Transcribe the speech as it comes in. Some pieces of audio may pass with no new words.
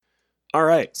All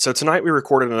right, so tonight we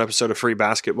recorded an episode of Free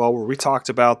Basketball where we talked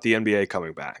about the NBA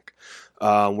coming back.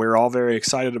 We're all very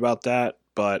excited about that,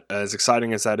 but as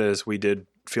exciting as that is, we did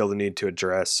feel the need to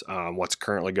address what's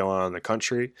currently going on in the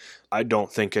country. I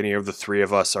don't think any of the three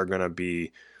of us are going to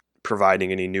be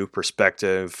providing any new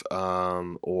perspective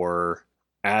or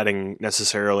adding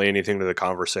necessarily anything to the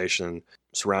conversation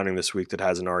surrounding this week that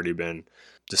hasn't already been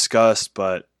discussed,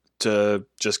 but to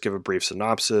just give a brief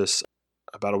synopsis,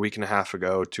 about a week and a half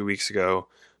ago, 2 weeks ago,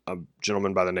 a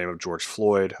gentleman by the name of George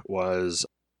Floyd was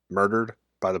murdered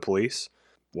by the police.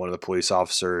 One of the police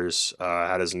officers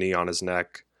had his knee on his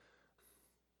neck.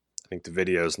 I think the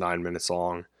video is 9 minutes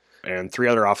long. And 3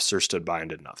 other officers stood by and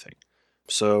did nothing.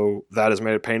 So that has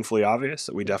made it painfully obvious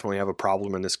that we definitely have a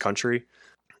problem in this country.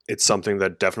 It's something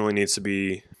that definitely needs to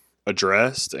be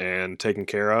addressed and taken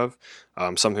care of.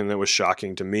 Something that was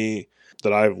shocking to me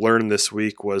that I've learned this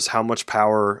week was how much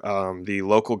power the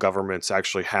local governments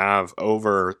actually have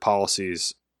over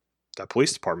policies that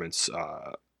police departments.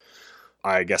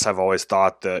 I guess I've always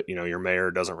thought that, your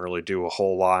mayor doesn't really do a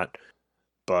whole lot,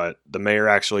 but the mayor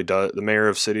actually does. The mayor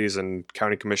of cities and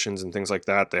county commissions and things like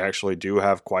that, they actually do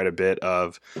have quite a bit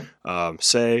of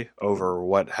say over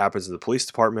what happens in the police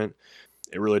department.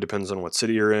 It really depends on what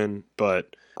city you're in,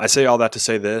 but I say all that to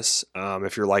say this,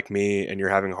 if you're like me and you're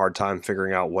having a hard time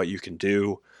figuring out what you can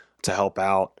do to help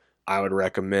out, I would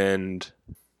recommend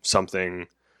something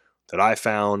that I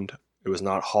found. It was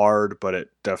not hard, but it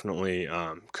definitely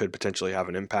could potentially have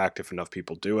an impact if enough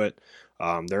people do it.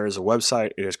 There is a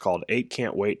website. It is called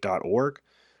 8cantwait.org.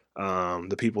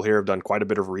 The people here have done quite a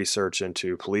bit of research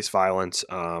into police violence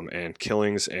and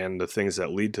killings and the things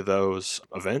that lead to those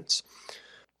events.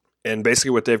 And basically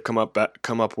what they've come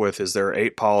up with is there are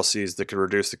 8 policies that could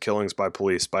reduce the killings by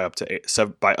police by up to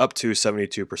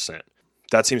 72%.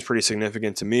 That seems pretty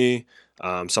significant to me,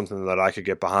 something that I could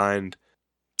get behind.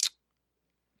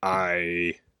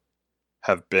 I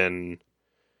have been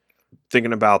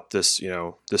thinking about this,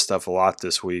 this stuff a lot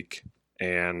this week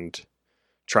and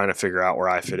trying to figure out where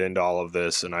I fit into all of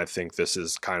this. And I think this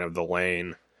is kind of the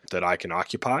lane that I can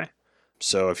occupy.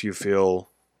 So if you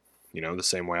feel, the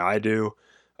same way I do,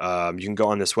 you can go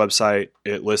on this website.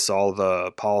 It lists all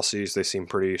the policies. They seem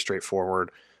pretty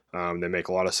straightforward. They make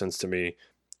a lot of sense to me.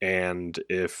 And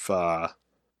if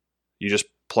you just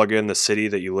plug in the city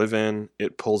that you live in,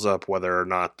 it pulls up whether or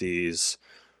not these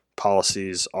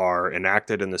policies are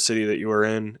enacted in the city that you are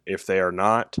in. If they are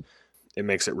not, it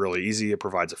makes it really easy. It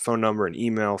provides a phone number and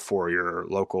email for your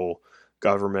local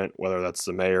government, whether that's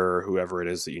the mayor or whoever it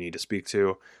is that you need to speak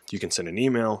to. You can send an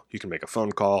email. You can make a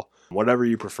phone call, whatever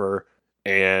you prefer,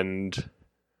 and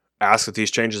ask that these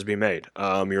changes be made.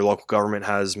 Your local government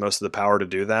has most of the power to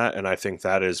do that, and I think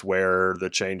that is where the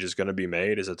change is going to be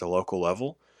made, is at the local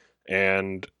level.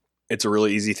 And it's a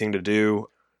really easy thing to do.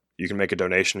 You can make a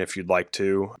donation if you'd like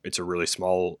to. It's a really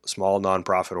small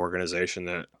nonprofit organization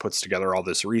that puts together all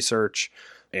this research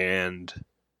and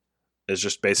is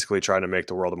just basically trying to make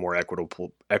the world a more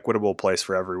equitable place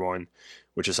for everyone,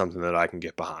 which is something that I can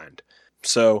get behind.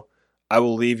 So I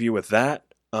will leave you with that.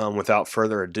 Without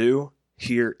further ado,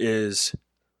 here is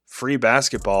Free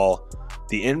Basketball.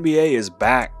 The NBA is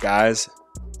back, guys.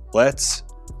 Let's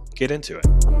get into it.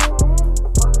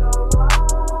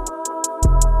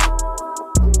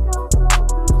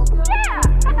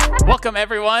 Welcome,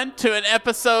 everyone, to an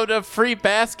episode of Free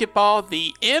Basketball.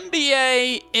 The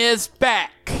NBA is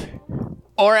back.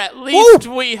 Or at least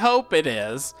we hope it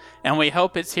is. And we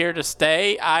hope it's here to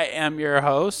stay. I am your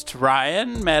host,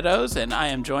 Ryan Meadows, and I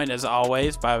am joined, as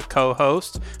always, by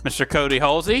co-host, Mr. Cody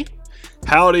Halsey.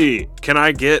 Howdy. Can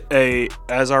I get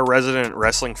as our resident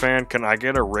wrestling fan, can I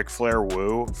get a Ric Flair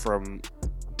woo from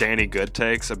Danny Good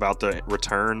Takes about the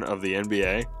return of the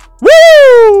NBA?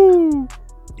 Woo!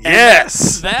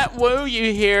 Yes! That woo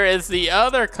you hear is the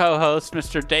other co-host,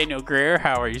 Mr. Daniel Greer.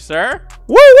 How are you, sir?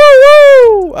 Woo,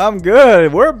 woo, woo! I'm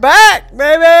good. We're back,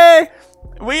 baby!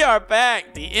 We are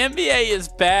back. The NBA is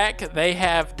back. They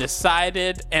have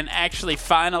decided and actually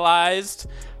finalized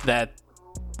that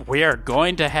we are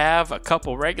going to have a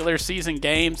couple regular season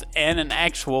games and an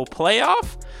actual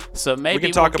playoff. So maybe we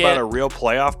can talk about a real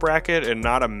playoff bracket and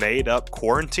not a made-up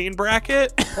quarantine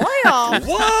bracket. Playoff?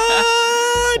 What?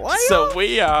 Playoff? So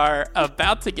we are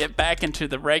about to get back into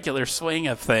the regular swing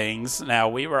of things. Now,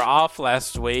 we were off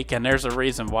last week, and there's a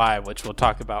reason why, which we'll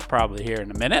talk about probably here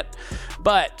in a minute.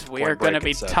 But we are going to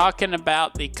be talking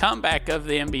about the comeback of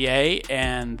the NBA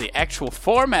and the actual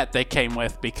format they came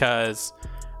with, because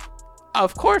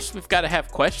of course, we've got to have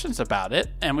questions about it,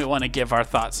 and we want to give our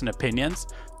thoughts and opinions.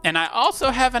 And I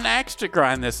also have an axe to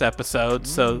grind this episode,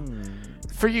 so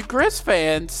for you Grizz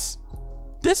fans,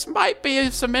 this might be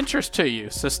of some interest to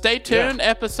you. So stay tuned. Yeah.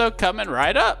 Episode coming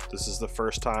right up. This is the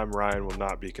first time Ryan will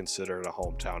not be considered a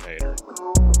hometown hater.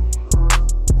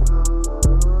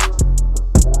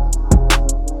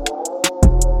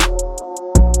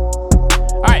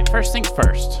 All right, first things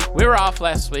first. We were off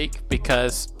last week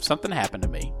because something happened to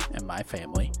me and my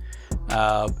family.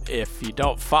 If you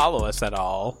don't follow us at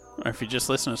all, or if you just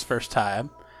listen to us first time,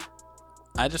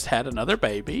 I just had another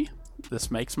baby.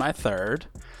 This makes my third.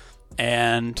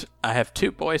 And I have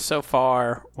 2 boys so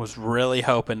far. Was really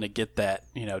hoping to get that,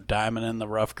 diamond in the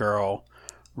rough girl.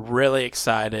 Really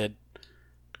excited.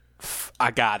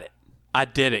 I got it. I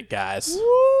did it, guys.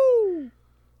 Woo!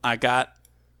 I got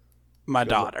my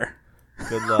daughter.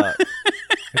 Good luck.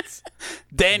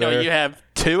 Daniel, you have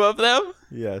 2 of them?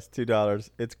 Yes, $2.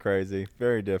 It's crazy.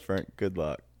 Very different. Good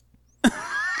luck.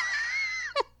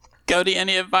 Cody,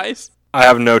 any advice? I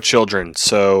have no children,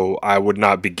 so I would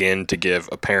not begin to give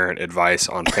a parent advice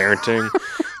on parenting.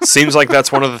 Seems like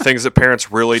that's one of the things that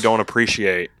parents really don't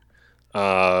appreciate.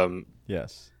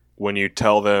 Yes. When you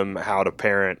tell them how to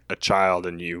parent a child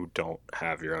and you don't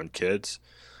have your own kids.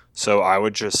 So I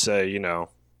would just say,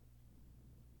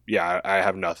 I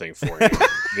have nothing for you.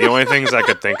 The only things I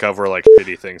could think of were like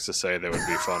shitty things to say that would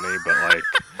be funny, but like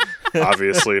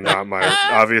obviously not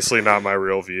my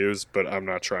real views, but I'm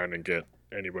not trying to get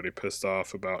anybody pissed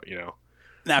off about,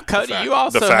 Now, Cody, you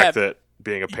also the fact have... that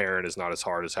being a parent is not as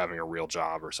hard as having a real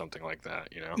job or something like that,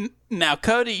 Now,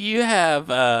 Cody, you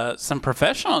have some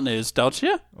professional news, don't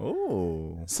you?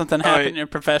 Oh. Something happened in your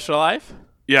professional life?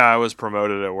 Yeah, I was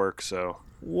promoted at work, so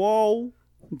Whoa.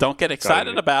 Don't get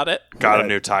excited about it. Got a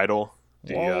new title,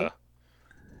 the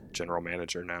general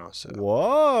manager now. So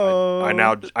Whoa.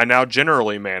 I now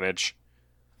generally manage.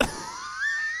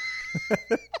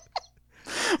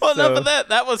 Well, enough of that.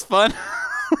 That was fun.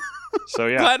 So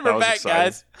yeah, Glad we're back, exciting.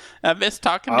 guys. I missed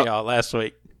talking to y'all last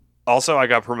week. Also, I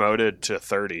got promoted to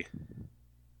 30.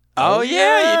 Oh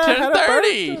yeah, you turned had a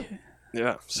 30.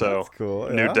 Yeah, so That's cool.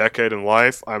 new decade in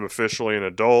life. I'm officially an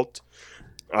adult.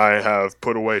 I have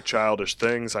put away childish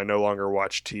things. I no longer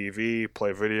watch TV,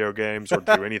 play video games, or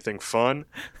do anything fun.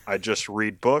 I just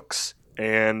read books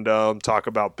and talk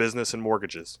about business and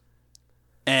mortgages.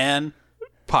 And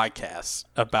podcasts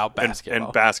about basketball.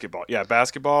 And basketball. Yeah,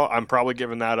 basketball. I'm probably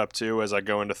giving that up too as I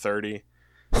go into 30.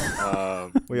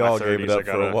 We all gave it up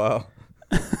for a while.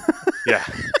 Yeah.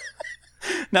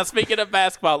 Now, speaking of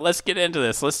basketball, let's get into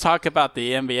this. Let's talk about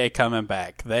the NBA coming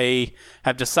back. They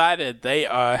have decided they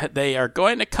are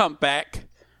going to come back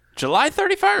July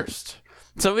 31st.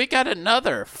 So we got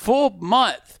another full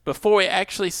month before we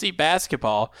actually see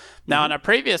basketball. Now, in a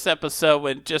previous episode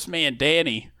with just me and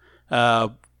Danny,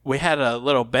 we had a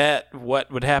little bet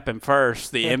what would happen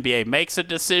first. The NBA makes a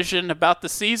decision about the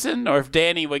season or if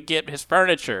Danny would get his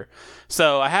furniture.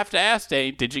 So I have to ask,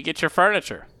 Danny, did you get your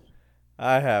furniture?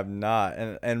 I have not.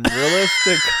 And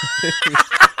realistically,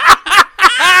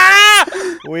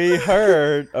 we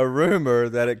heard a rumor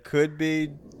that it could be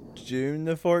June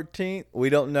the 14th. We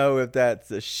don't know if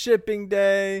that's a shipping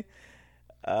day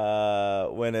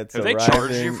when it's Have arriving. they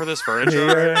charged you for this furniture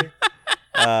already?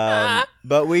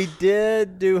 But we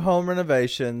did do home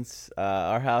renovations.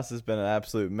 Our house has been an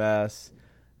absolute mess.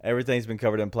 Everything's been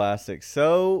covered in plastic.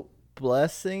 So,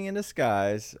 blessing in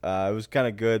disguise. It was kind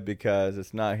of good because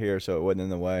it's not here, so it wasn't in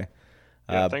the way.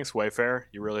 Yeah, thanks, Wayfair.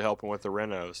 You're really helping with the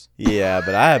renos. Yeah,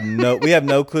 but we have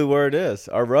no clue where it is.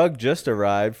 Our rug just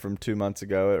arrived from 2 months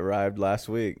ago. It arrived last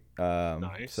week.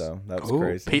 Nice. So that was Ooh,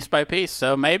 crazy. Piece by piece.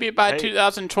 So maybe by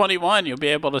 2021, you'll be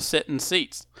able to sit in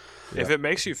seats. If it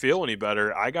makes you feel any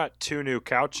better, I got 2 new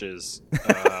couches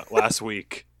last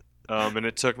week, and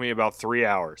it took me about 3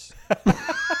 hours.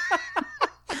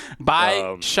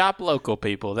 Shop local,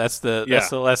 people. That's the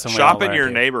lesson. Shop in your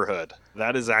neighborhood.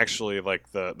 That is actually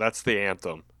that's the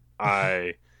anthem.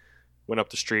 I went up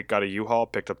the street, got a U-Haul,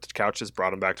 picked up the couches,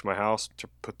 brought them back to my house,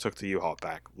 took the U-Haul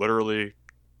back. Literally,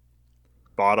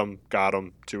 bought them, got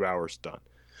them, 2 hours done.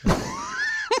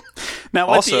 Now,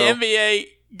 with the NBA.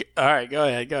 All right, go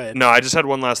ahead. No, I just had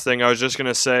one last thing. I was just going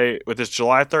to say, with this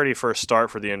July 31st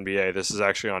start for the NBA, this is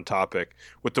actually on topic.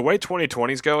 With the way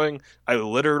 2020 is going, I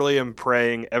literally am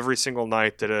praying every single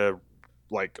night that a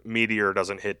meteor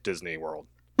doesn't hit Disney World.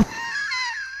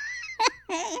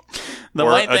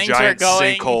 Or a giant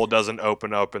sinkhole doesn't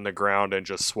open up in the ground and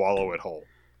just swallow it whole.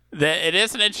 It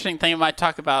is an interesting thing we might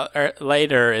talk about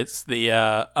later. It's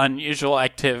the unusual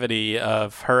activity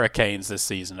of hurricanes this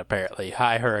season, apparently.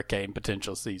 High hurricane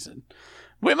potential season.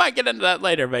 We might get into that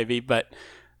later, maybe, but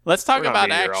let's talk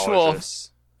about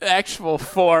actual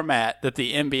format that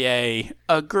the NBA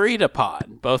agreed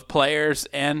upon, both players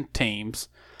and teams.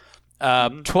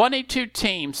 22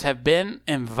 teams have been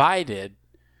invited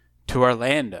to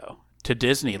Orlando, to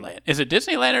Disneyland. Is it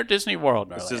Disneyland or Disney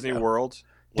World? It's Disney World.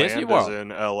 Disney Land World is in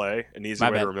LA. An easy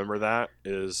way to remember that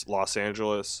is Los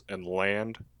Angeles and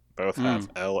Land both have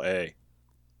LA.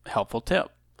 Helpful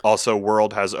tip. Also,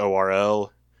 World has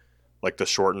ORL, like the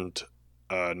shortened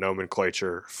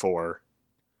nomenclature for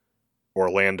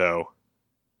Orlando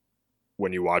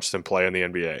when you watch them play in the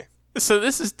NBA. So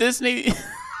this is Disney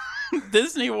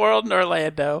World in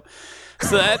Orlando.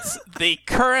 So that's the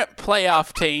current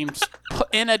playoff teams.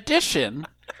 In addition,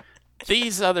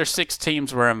 these other 6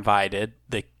 teams were invited.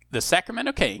 The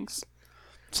Sacramento Kings,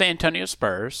 San Antonio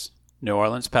Spurs, New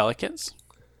Orleans Pelicans,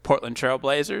 Portland Trail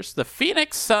Blazers, the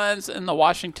Phoenix Suns, and the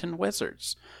Washington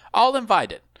Wizards. All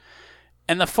invited.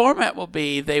 And the format will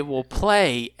be they will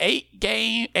play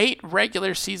 8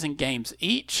 regular season games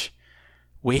each.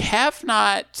 We have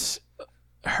not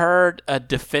heard a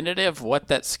definitive what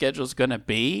that schedule is going to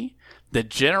be. The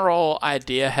general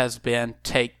idea has been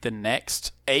take the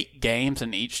next 8 games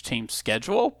in each team's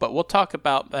schedule, but we'll talk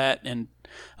about that in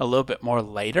a little bit more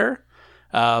later.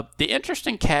 The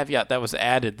interesting caveat that was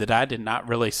added that I did not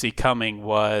really see coming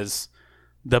was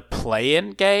the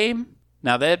play-in game.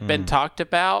 Now, that had been talked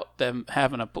about, them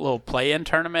having a little play-in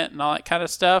tournament and all that kind of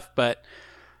stuff, but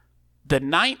the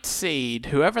 9th seed,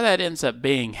 whoever that ends up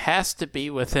being, has to be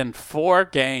within 4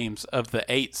 games of the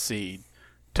 8th seed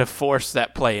to force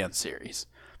that play-in series.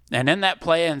 And in that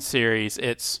play-in series,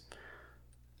 it's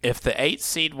if the 8th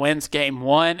seed wins game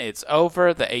 1, it's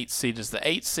over. The 8th seed is the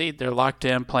 8th seed. They're locked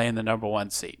in playing the number 1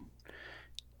 seed.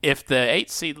 If the 8th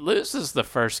seed loses the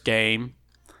first game,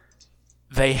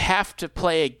 they have to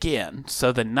play again.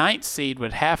 So the 9th seed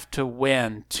would have to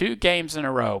win 2 games in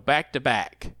a row,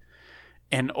 back-to-back,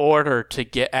 in order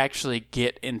to actually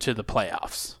get into the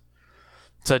playoffs.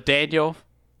 So, Daniel,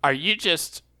 are you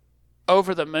just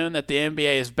over the moon that the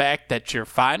NBA is back, that you're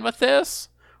fine with this?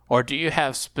 Or do you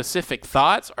have specific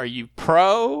thoughts? Are you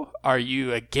pro? Are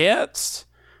you against?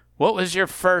 What was your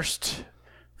first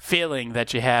feeling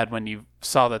that you had when you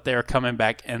saw that they were coming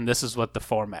back and this is what the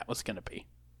format was going to be?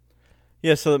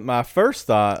 Yeah, so my first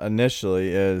thought initially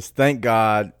is thank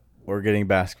God we're getting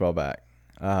basketball back.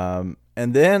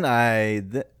 And then I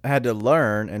had to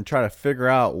learn and try to figure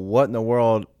out what in the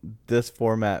world this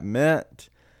format meant,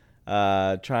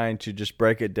 trying to just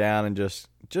break it down and just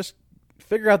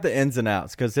figure out the ins and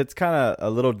outs because it's kind of a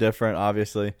little different,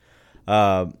 obviously.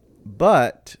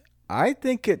 But I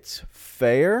think it's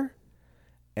fair,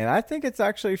 and I think it's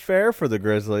actually fair for the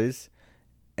Grizzlies,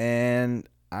 and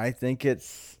I think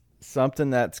it's something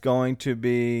that's going to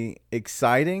be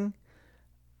exciting,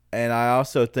 and I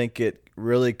also think it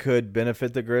really could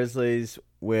benefit the Grizzlies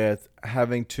with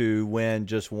having to win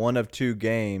just 1 of 2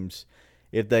 games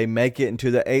if they make it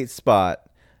into the 8th spot.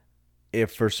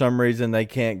 If for some reason they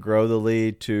can't grow the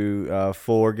lead to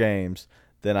 4 games,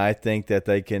 then I think that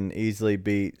they can easily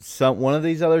beat one of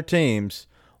these other teams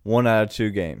 1 out of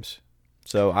 2 games.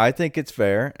 So I think it's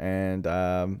fair, and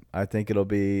I think it'll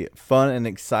be fun and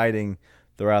exciting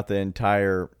throughout the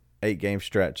entire 8-game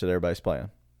stretch that everybody's playing.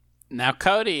 Now,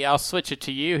 Cody, I'll switch it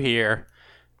to you here.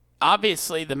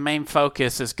 Obviously, the main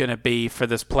focus is going to be for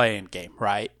this play-in game,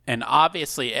 right? And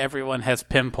obviously, everyone has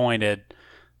pinpointed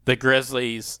the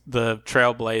Grizzlies, the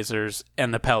Trailblazers,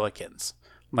 and the Pelicans.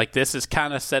 Like, this is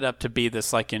kind of set up to be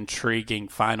this, like, intriguing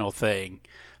final thing.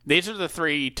 These are the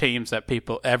 3 teams that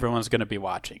everyone's going to be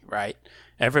watching, right?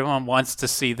 Everyone wants to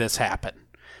see this happen.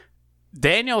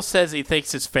 Daniel says he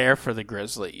thinks it's fair for the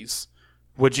Grizzlies.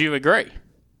 Would you agree?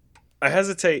 I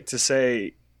hesitate to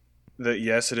say that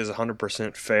yes, it is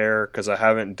 100% fair because I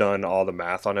haven't done all the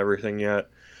math on everything yet.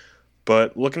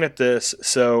 But looking at this,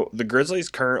 so the Grizzlies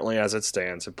currently, as it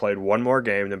stands, have played 1 more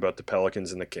game than both the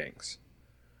Pelicans and the Kings.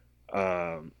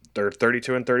 They're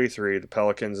 32-33. The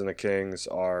Pelicans and the Kings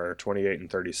are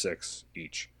 28-36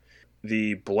 each.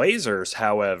 The Blazers,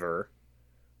 however,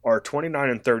 are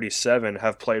 29-37,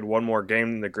 have played 1 more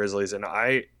game than the Grizzlies, and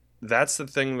that's the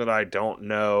thing that I don't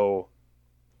know.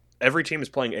 Every team is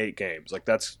playing 8 games. Like,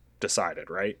 that's decided,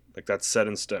 right? Like, that's set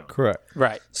in stone. Correct.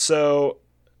 Right. So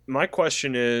my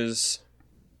question is,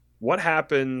 what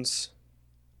happens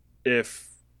if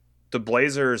the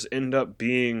Blazers end up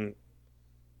being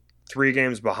 3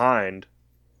 games behind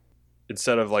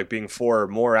instead of like being 4 or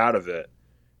more out of it,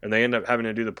 and they end up having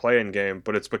to do the play-in game,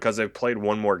 but it's because they've played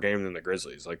 1 more game than the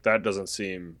Grizzlies? Like, that doesn't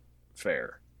seem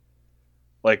fair.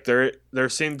 Like, there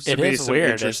seems to be some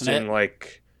weird, interesting,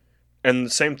 like, and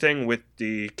the same thing with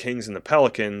the Kings and the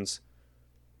Pelicans.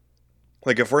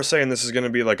 Like, if we're saying this is going to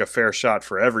be like a fair shot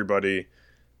for everybody,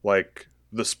 like,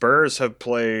 the Spurs have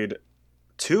played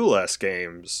 2 less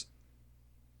games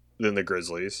than the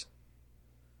Grizzlies.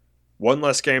 one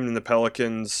less game than the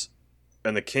Pelicans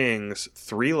and the Kings,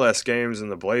 3 less games than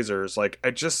the Blazers. Like,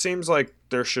 it just seems like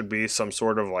there should be some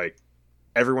sort of, like,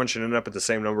 everyone should end up at the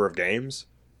same number of games.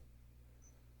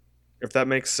 If that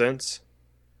makes sense.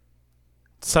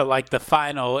 So, like, the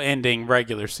final ending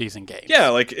regular season games. Yeah,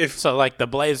 like, if... So, like, the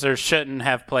Blazers shouldn't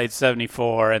have played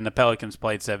 74 and the Pelicans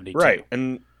played 72. Right,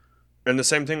 and the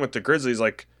same thing with the Grizzlies,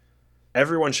 like,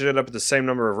 everyone should end up at the same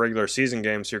number of regular season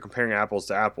games, so you're comparing apples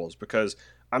to apples, because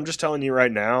I'm just telling you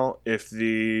right now, if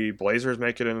the Blazers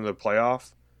make it into the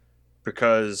playoff,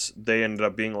 because they ended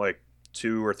up being, like,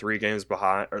 2 or 3 games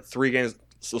behind, or 3 games,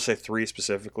 so let's say 3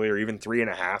 specifically, or even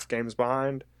 3.5 games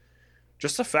behind,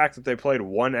 just the fact that they played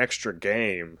 1 extra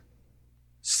game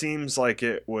seems like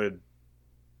it would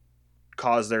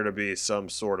cause there to be some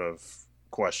sort of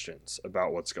questions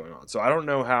about what's going on. So I don't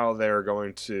know how they're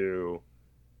going to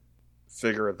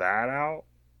figure that out.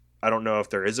 I don't know if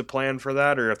there is a plan for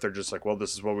that, or if they're just like, well,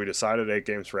 this is what we decided, 8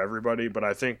 games for everybody. But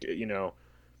I think, you know,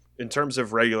 in terms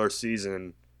of regular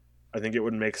season, I think it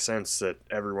would make sense that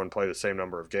everyone play the same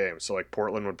number of games. So, like,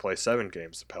 Portland would play 7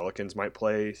 games. The Pelicans might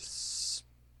play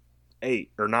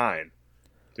 8 or 9.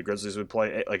 The Grizzlies would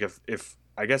play 8. Like, if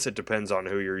I guess it depends on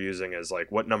who you're using as,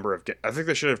 like, what number of I think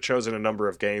they should have chosen a number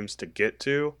of games to get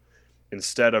to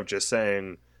instead of just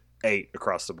saying 8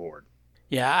 across the board.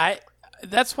 Yeah,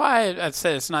 that's why I'd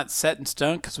say it's not set in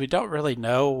stone, because we don't really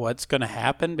know what's going to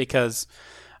happen, because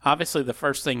obviously the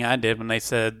first thing I did when they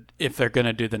said if they're going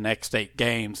to do the next 8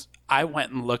 games, I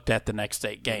went and looked at the next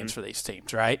 8 games for these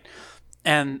teams, right?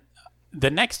 And the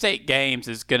next 8 games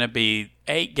is going to be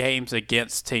 8 games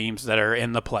against teams that are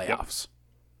in the playoffs. Yep.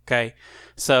 Okay?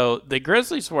 So the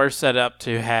Grizzlies were set up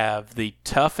to have the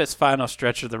toughest final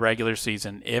stretch of the regular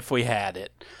season, if we had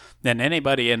it, than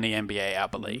anybody in the NBA, I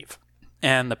believe.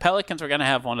 And the Pelicans were going to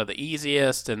have one of the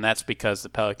easiest, and that's because the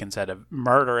Pelicans had a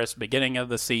murderous beginning of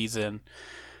the season.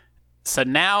 So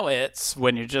now it's,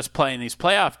 when you're just playing these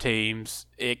playoff teams,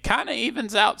 it kind of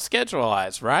evens out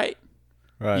schedule-wise, right?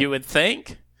 Right. You would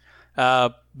think.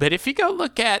 But if you go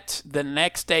look at the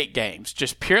next 8 games,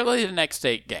 just purely the next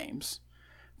 8 games,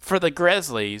 for the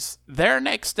Grizzlies, their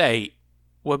next 8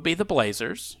 would be the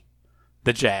Blazers,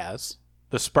 the Jazz,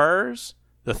 the Spurs,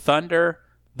 the Thunder,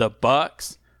 the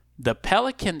Bucks, the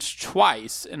Pelicans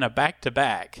twice in a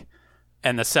back-to-back,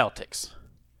 and the Celtics.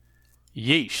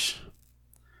 Yeesh.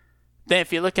 Then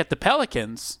if you look at the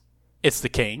Pelicans, it's the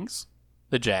Kings,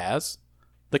 the Jazz,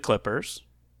 the Clippers,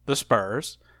 the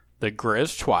Spurs, the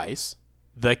Grizz twice,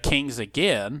 the Kings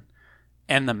again,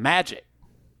 and the Magic.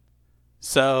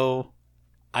 So,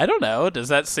 I don't know. Does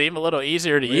that seem a little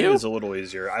easier to you? It is a little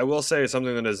easier. I will say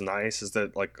something that is nice is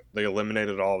that, like, they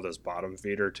eliminated all of those bottom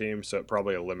feeder teams, so it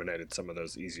probably eliminated some of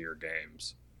those easier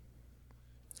games.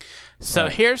 So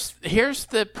here's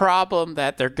the problem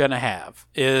that they're going to have,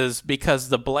 is because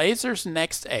the Blazers'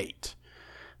 next 8,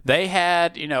 they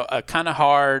had, a kind of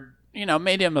hard,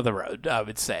 medium of the road, I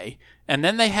would say. And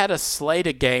then they had a slate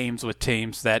of games with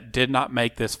teams that did not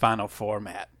make this final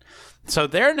format. So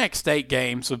their next 8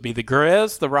 games would be the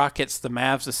Grizz, the Rockets, the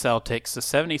Mavs, the Celtics, the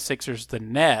 76ers, the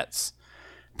Nets.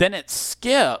 Then it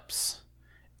skips,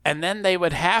 and then they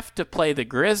would have to play the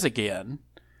Grizz again,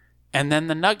 and then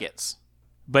the Nuggets.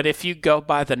 But if you go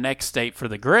by the next 8 for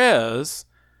the Grizz,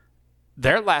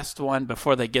 their last one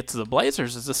before they get to the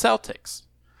Blazers is the Celtics.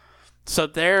 So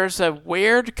there's a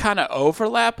weird kind of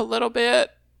overlap a little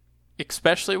bit,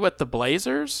 especially with the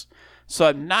Blazers. So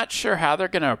I'm not sure how they're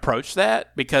going to approach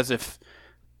that, because if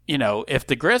the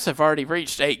Grizz have already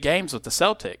reached 8 games with the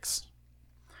Celtics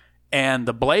and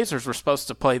the Blazers were supposed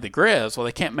to play the Grizz, well,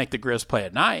 they can't make the Grizz play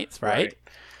at night, right?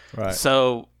 Right.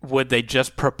 So would they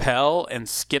just propel and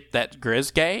skip that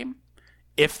Grizz game?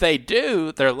 If they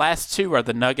do, their last 2 are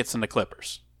the Nuggets and the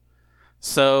Clippers.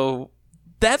 So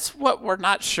that's what we're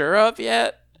not sure of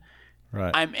yet.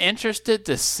 Right. I'm interested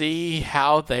to see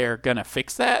how they're going to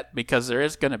fix that, because there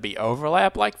is going to be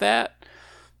overlap like that.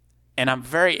 And I'm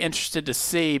very interested to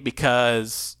see,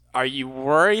 because are you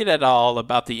worried at all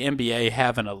about the NBA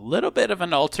having a little bit of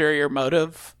an ulterior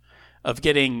motive of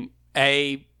getting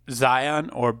A, Zion,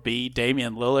 or B,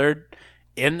 Damian Lillard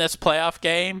in this playoff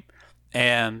game,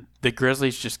 and the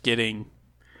Grizzlies just getting,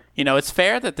 it's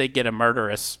fair that they get a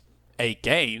murderous 8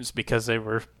 games because they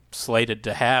were slated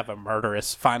to have a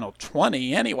murderous final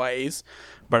 20 anyways,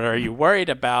 but are you worried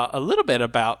about a little bit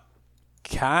of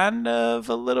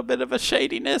a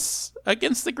shadiness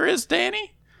against the Grizz,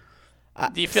 Danny?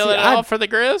 Do you feel it at all for the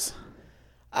Grizz?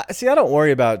 I don't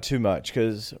worry about it too much,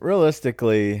 because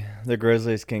realistically, the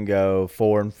Grizzlies can go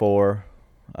 4-4,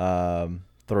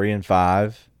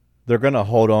 3-5. They're going to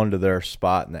hold on to their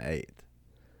spot in the 8th.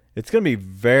 It's going to be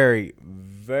very,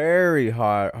 very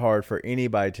hard for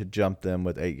anybody to jump them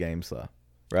with 8 games left,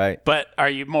 right? But are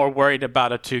you more worried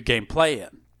about a 2-game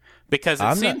play-in? Because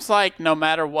it seems like no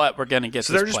matter what, we're going to get.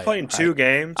 So they're just playing 2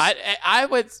 games. I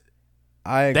agree.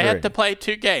 They have to play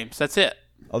 2 games. That's it.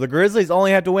 Oh, the Grizzlies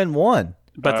only have to win 1.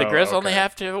 But the Grizzlies only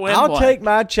have to win 1. I'll take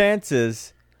my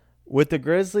chances with the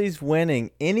Grizzlies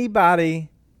winning anybody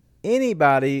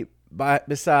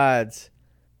besides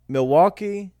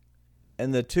Milwaukee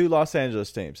and the 2 Los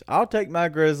Angeles teams. I'll take my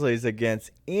Grizzlies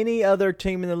against any other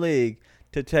team in the league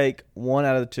to take 1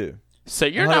 out of the 2. So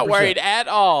you're 100%. Not worried at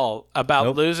all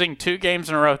about losing 2 games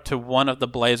in a row to one of the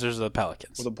Blazers or the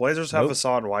Pelicans? Well, the Blazers have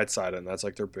Hassan Whiteside, and that's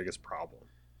like their biggest problem.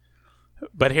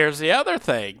 But here's the other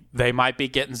thing. They might be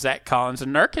getting Zach Collins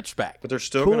and Nurkic back. But they're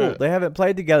still cool. They haven't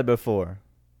played together before.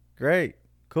 Great.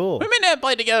 Cool. We may not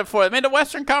play together before. They made the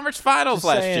Western Conference Finals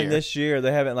last year. This year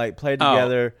they haven't played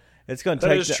together. It's going to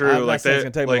take. That is true. It's going to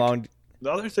take them long.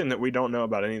 The other thing that we don't know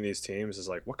about any of these teams is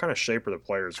what kind of shape are the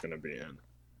players going to be in?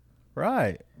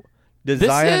 Right. Did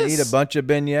Zion eat a bunch of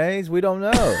beignets? We don't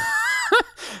know.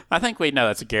 I think we know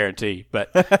that's a guarantee.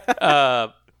 But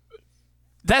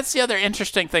that's the other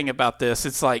interesting thing about this.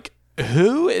 It's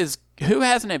who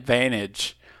has an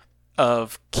advantage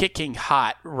of kicking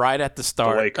hot right at the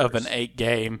start of an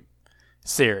 8-game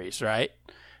series, right?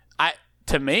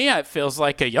 To me, it feels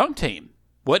like a young team.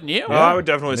 Wouldn't you? Well, I would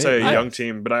definitely say a young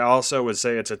team, but I also would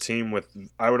say it's a team with.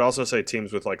 I would also say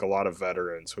teams with a lot of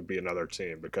veterans would be another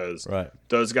team because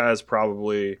those guys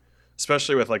probably,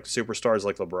 especially with superstars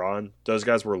like LeBron, those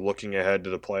guys were looking ahead to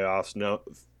the playoffs,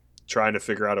 trying to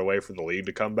figure out a way for the league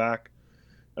to come back,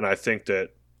 and I think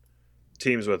that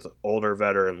teams with older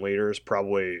veteran leaders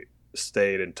probably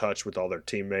stayed in touch with all their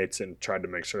teammates and tried to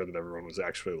make sure that everyone was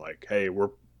actually hey, we're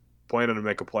planning to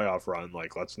make a playoff run.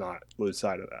 Let's not lose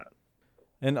sight of that.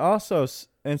 And also,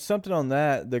 and something on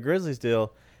that, the Grizzlies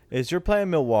deal is you're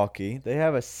playing Milwaukee. They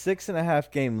have a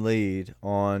 6.5 game lead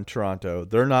on Toronto.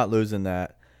 They're not losing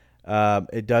that.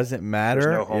 It doesn't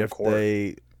matter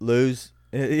they lose.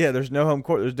 Yeah, there's no home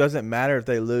court. It doesn't matter if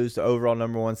they lose the overall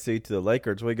number 1 seed to the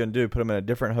Lakers. What are you going to do? Put them in a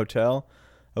different hotel?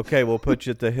 Okay, we'll put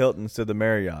you at the Hilton instead of the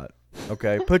Marriott.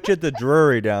 Okay, put you at the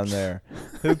Drury down there.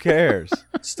 Who cares?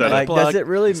 Instead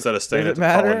of staying at the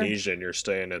Polynesian, you're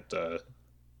staying at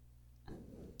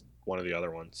one of the other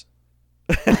ones.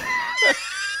 The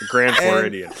Grand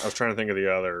Floridian. I was trying to think of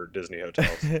the other Disney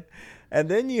hotels. And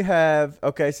then you have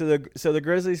so the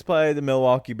Grizzlies play the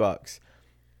Milwaukee Bucks.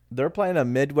 They're playing a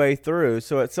midway through.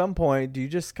 So at some point, do you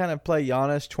just kind of play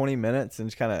Giannis 20 minutes and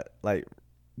just kind of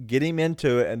get him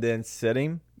into it and then sit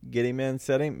him, get him in,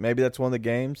 sit him? Maybe that's one of the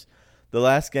games. The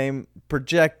last game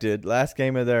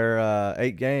of their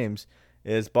 8 games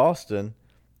is Boston.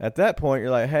 At that point,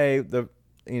 you're hey, this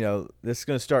is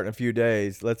going to start in a few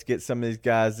days. Let's get some of these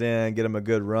guys in, get them a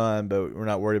good run, but we're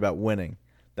not worried about winning.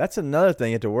 That's another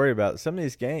thing you have to worry about. Some of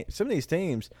these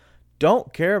teams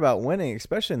don't care about winning,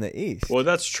 especially in the East. Well,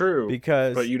 that's true.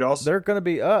 Because they're going to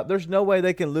be up. There's no way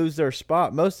they can lose their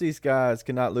spot. Most of these guys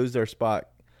cannot lose their spot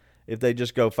if they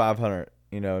just go 500,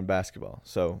 in basketball.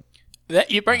 So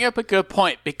you bring up a good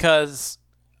point because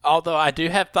although I do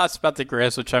have thoughts about the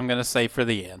Grizz, which I'm going to say for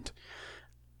the end,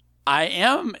 I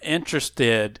am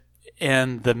interested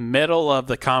in the middle of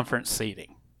the conference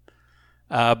seating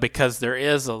because there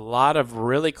is a lot of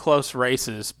really close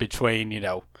races between,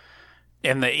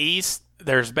 in the East,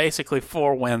 there's basically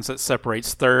 4 wins that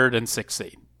separates 3rd and 6th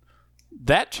seed.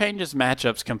 That changes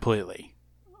matchups completely.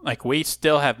 We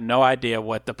still have no idea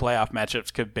what the playoff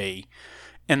matchups could be.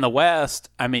 In the West,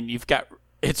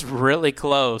 it's really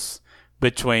close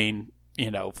between,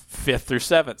 5th through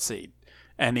 7th seed.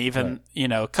 And even,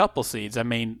 a couple seeds.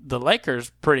 The Lakers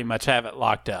pretty much have it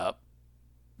locked up.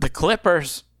 The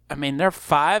Clippers, they're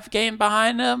 5 games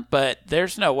behind them, but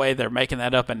there's no way they're making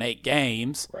that up in 8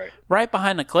 games. Right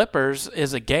behind the Clippers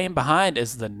is a game behind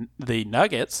is the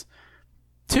Nuggets.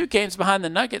 2 games behind the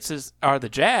Nuggets are the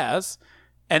Jazz.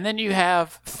 And then you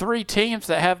have 3 teams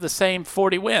that have the same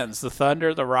 40 wins, the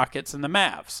Thunder, the Rockets, and the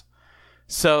Mavs.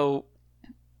 So,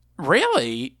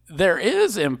 really, there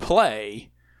is in play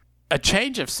a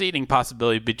change of seeding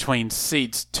possibility between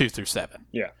seeds 2 through 7.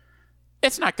 Yeah.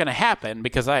 It's not going to happen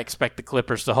because I expect the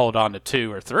Clippers to hold on to 2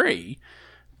 or 3,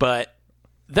 but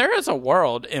there is a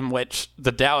world in which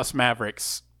the Dallas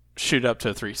Mavericks shoot up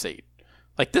to a 3 seed.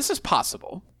 This is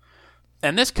possible,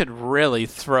 and this could really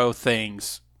throw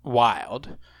things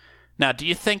wild. Now, do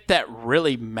you think that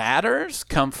really matters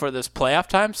come for this playoff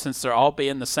time since they'll all be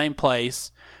in the same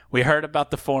place? We heard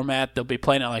about the format. They'll be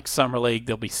playing it Summer League.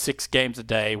 There'll be 6 games a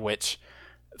day, which,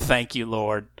 thank you,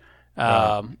 Lord.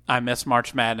 I miss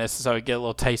March Madness, so I get a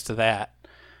little taste of that.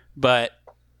 But,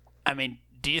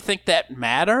 do you think that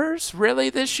matters really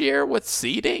this year with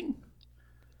seeding?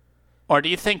 Or do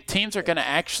you think teams are going to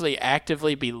actually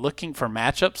actively be looking for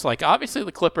matchups? Like, obviously,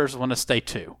 the Clippers want to stay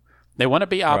 2. They want to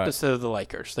be opposite of the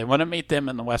Lakers. They want to meet them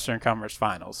in the Western Conference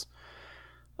Finals.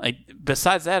 Like,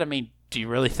 besides that, I mean, do you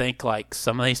really think, like,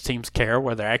 some of these teams care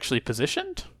where they're actually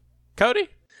positioned? Cody?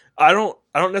 I don't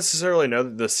necessarily know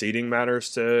that the seeding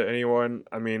matters to anyone.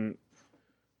 I mean,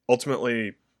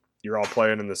 ultimately, you're all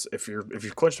playing in this. If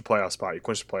you've clinched a playoff spot, you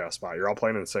clinched a playoff spot. You're all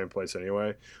playing in the same place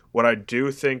anyway. What I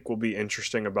do think will be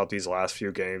interesting about these last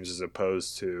few games, as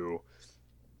opposed to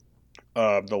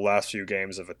the last few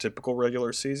games of a typical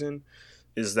regular season,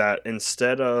 is that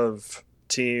instead of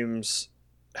teams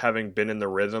having been in the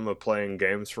rhythm of playing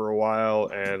games for a while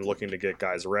and looking to get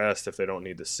guys rest if they don't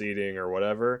need the seeding or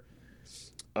whatever,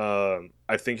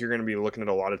 I think you're going to be looking at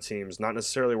a lot of teams not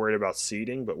necessarily worried about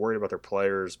seeding, but worried about their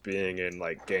players being in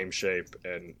like game shape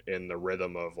and in the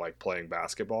rhythm of like playing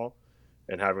basketball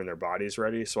and having their bodies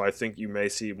ready. So I think you may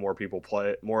see more people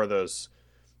play, more of those,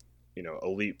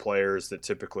 elite players that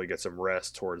typically get some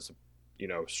rest towards,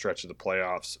 stretch of the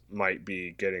playoffs might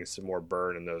be getting some more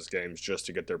burn in those games just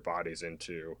to get their bodies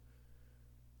into,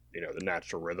 the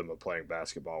natural rhythm of playing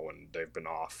basketball when they've been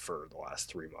off for the last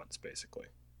 3 months, basically.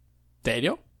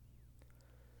 Daniel?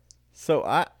 So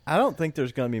I don't think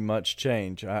there's going to be much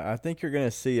change. I think you're going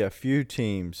to see a few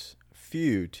teams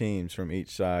from each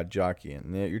side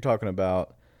jockeying. You're talking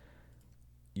about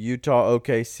Utah,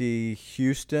 OKC,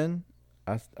 Houston.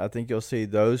 I think you'll see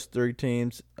those 3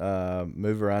 teams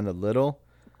move around a little,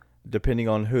 depending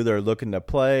on who they're looking to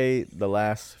play the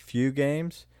last few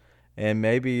games. And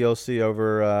maybe you'll see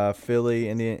over Philly,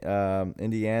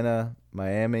 Indiana,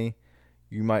 Miami.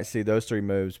 You might see those 3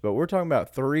 moves. But we're talking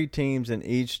about 3 teams in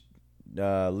each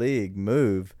league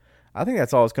move. I think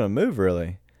that's all it's going to move,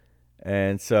 really.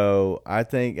 And so I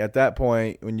think at that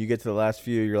point, when you get to the last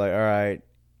few, you're like, all right,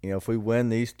 if we win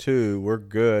these 2, we're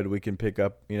good. We can pick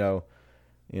up,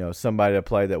 somebody to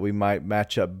play that we might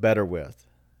match up better with,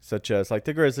 such as like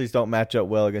the Grizzlies don't match up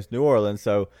well against New Orleans.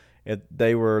 So if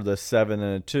they were the 7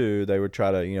 and a 2, they would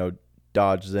try to,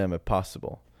 dodge them if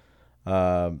possible.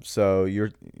 So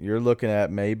you're looking at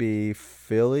maybe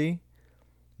Philly.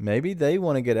 Maybe they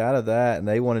want to get out of that and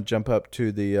they want to jump up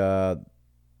to the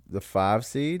 5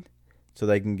 seed so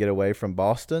they can get away from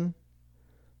Boston.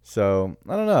 So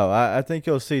I don't know. I think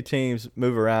you'll see teams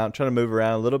try to move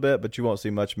around a little bit, but you won't see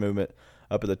much movement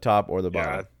up at the top or the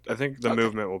bottom. I think the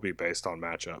movement will be based on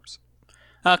matchups.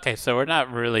 Okay, so we're not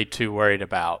really too worried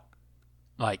about,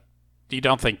 like, you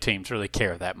don't think teams really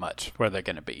care that much where they're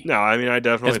going to be? No, I mean, I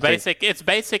definitely think... It's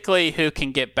basically who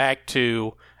can get back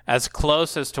to as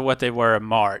close as to what they were in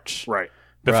March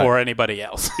before anybody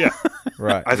else. Yeah.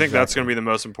 Right. I think that's going to be the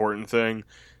most important thing.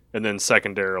 And then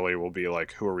secondarily will be,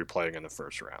 like, who are we playing in the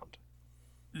first round?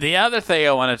 The other thing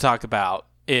I want to talk about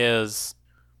is,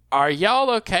 are y'all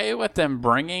okay with them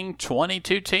bringing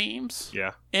 22 teams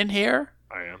in here?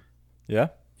 I am. Yeah.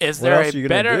 Is there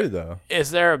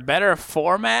a better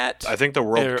format? I think the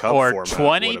World Cup format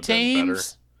 20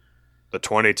 teams. The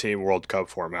 20-team World Cup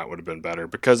format would have been better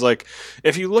because, like,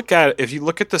 if you look at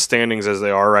the standings as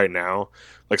they are right now,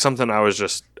 like something I was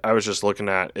just looking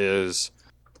at is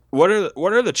what are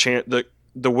the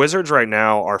Wizards right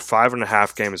now are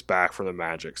 5.5 games back from the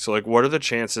Magic. So, like, what are the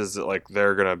chances that, like,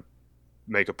 they're gonna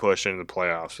make a push into the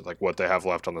playoffs with, like, what they have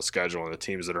left on the schedule and the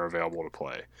teams that are available to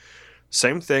play?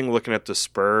 Same thing looking at the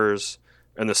Spurs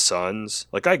and the Suns.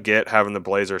 Like, I get having the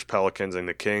Blazers, Pelicans, and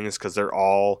the Kings because they're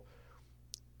all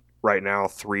right now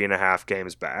 3.5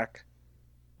 games back.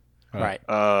 Right.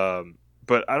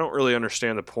 But I don't really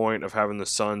understand the point of having the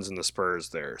Suns and the Spurs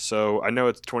there. So I know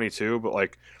it's 22, but,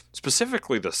 like,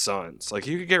 specifically the Suns. Like,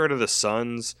 you could get rid of the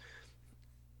Suns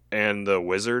and the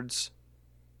Wizards.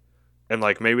 And,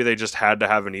 like, maybe they just had to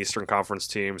have an Eastern Conference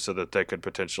team so that they could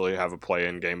potentially have a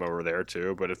play-in game over there,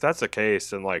 too. But if that's the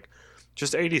case, then, like,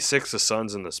 just 86 the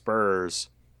Suns and the Spurs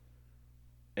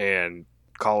and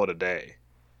call it a day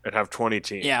and have 20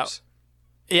 teams.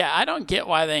 Yeah, I don't get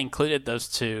why they included those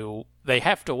 2. They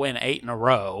have to win 8 in a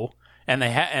row, and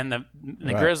the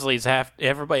Grizzlies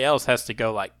everybody else has to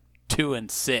go, like,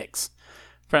 2-6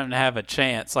 for them to have a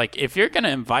chance. Like, if you're going to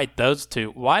invite those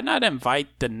 2, why not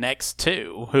invite the next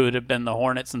 2, who would have been the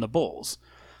Hornets and the Bulls?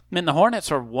 I mean, the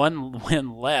Hornets are 1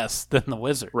 win less than the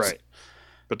Wizards. Right.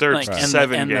 But they're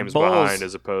 7 games behind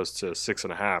as opposed to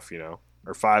 6.5,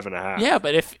 or 5.5. Yeah,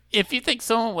 but if you think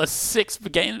someone was 6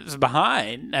 games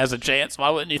behind has a chance,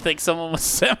 why wouldn't you think someone was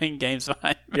 7 games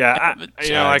behind? Yeah,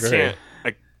 I can't.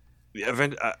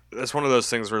 That's one of those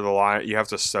things where the line, you have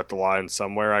to set the line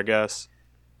somewhere, I guess.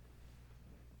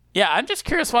 Yeah, I'm just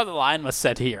curious why the line was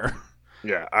set here.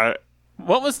 Yeah,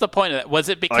 What was the point of that? Was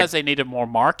it because they needed more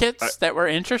markets that were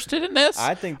interested in this?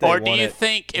 I think they Or do you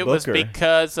think it was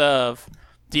because of...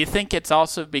 Do you think it's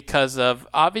also because of...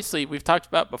 Obviously, we've talked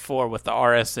about before with the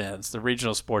RSNs, the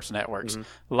regional sports networks.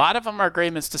 Mm-hmm. A lot of them are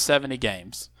agreements to 70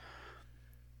 games.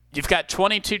 You've got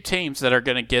 22 teams that are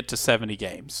going to get to 70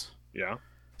 games. Yeah.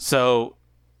 So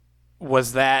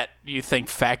was that, you think,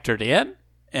 factored in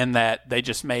that they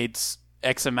just made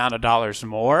X amount of dollars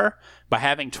more by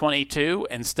having 22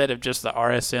 instead of just the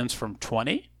RSNs from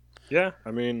 20? Yeah,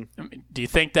 I mean, do you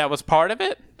think that was part of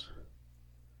it?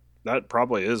 That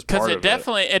probably is part of it.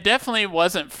 Because it definitely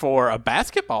wasn't for a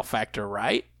basketball factor,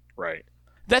 right? Right.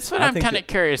 That's what I'm kind of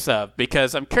curious of,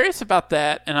 because I'm curious about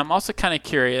that, and I'm also kind of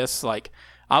curious, like,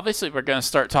 obviously we're going to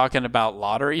start talking about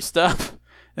lottery stuff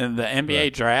and the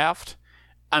NBA draft.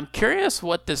 I'm curious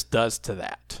what this does to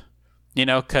that.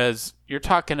 Because you're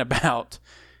talking about,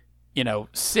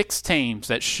 6 teams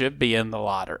that should be in the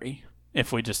lottery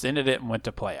if we just ended it and went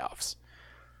to playoffs.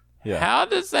 Yeah. How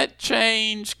does that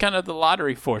change kind of the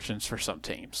lottery fortunes for some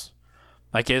teams?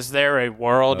 Like, is there a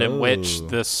world in which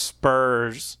the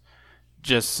Spurs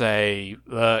just say,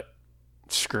 look,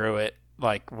 screw it.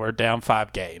 Like, we're down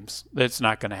 5 games. It's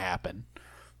not going to happen.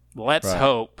 Let's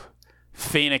hope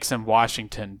Phoenix and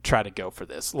Washington try to go for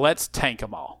this. Let's tank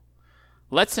them all.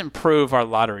 Let's improve our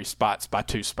lottery spots by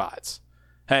 2 spots.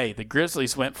 Hey, the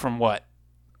Grizzlies went from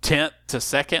 10th to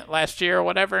 2nd last year or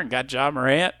whatever and got Ja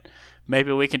Morant.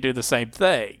 Maybe we can do the same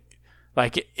thing.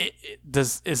 Like,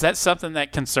 is that something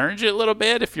that concerns you a little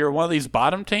bit? If you're one of these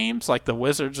bottom teams, like the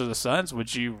Wizards or the Suns,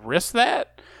 would you risk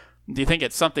that? Do you think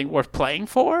it's something worth playing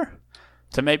for?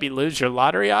 To maybe lose your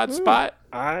lottery odds spot?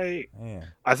 I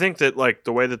think that, like,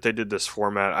 the way that they did this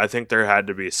format, I think there had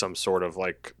to be some sort of,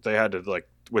 like, they had to, like,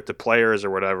 with the players or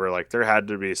whatever, like, there had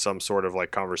to be some sort of,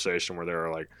 like, conversation where they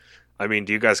were like, I mean,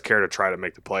 do you guys care to try to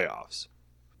make the playoffs?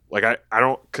 Like, I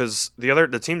don't, because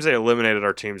the teams they eliminated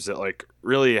are teams that, like,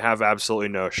 really have absolutely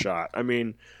no shot. I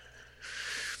mean,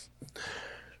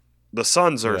 the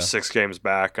Suns are 6 games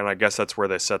back, and I guess that's where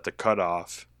they set the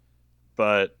cutoff.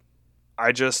 But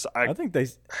I think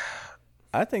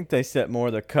they set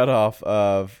more the cutoff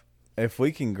of if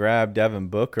we can grab Devin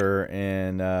Booker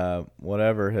and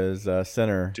whatever his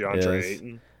center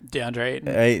DeAndre Ayton.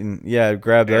 Ayton, yeah,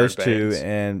 grab Aaron those Baines. 2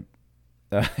 and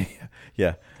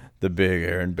the big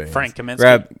Aaron Baines. Frank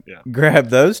Kaminsky. Grab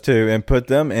those 2 and put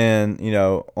them in,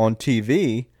 on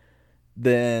TV.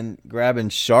 Then grabbing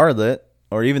Charlotte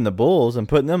or even the Bulls and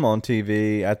putting them on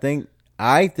TV.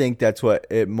 I think that's what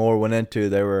it more went into.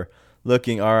 They were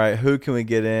looking, all right, who can we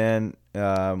get in?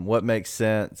 What makes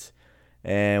sense?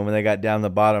 And when they got down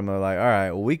the bottom, they're like, all right,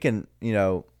 well, we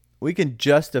can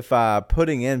justify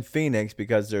putting in Phoenix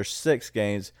because there's 6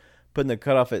 games, putting the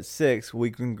cutoff at 6.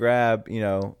 We can grab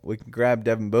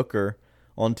Devin Booker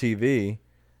on TV,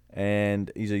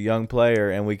 and he's a young player,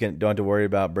 and we don't have to worry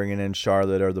about bringing in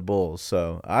Charlotte or the Bulls.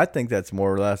 So I think that's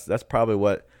more or less, that's probably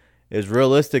what is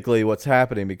realistically what's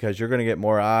happening, because you're going to get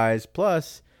more eyes.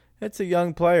 Plus, it's a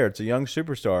young player. It's a young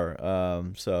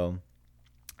superstar. So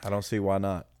I don't see why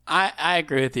not. I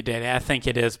agree with you, Danny. I think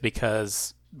it is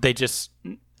because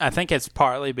I think it's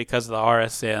partly because of the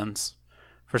RSNs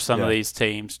for some of these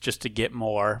teams, just to get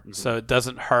more. Mm-hmm. So it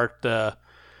doesn't hurt the,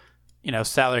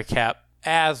 salary cap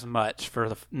as much for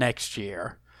the next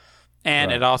year.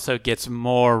 And it also gets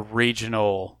more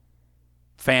regional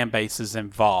fan bases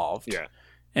involved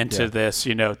into this,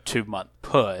 2-month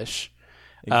push.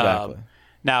 Exactly.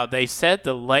 Now, they said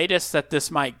the latest that this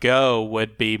might go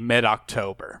would be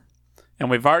mid-October. And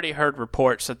we've already heard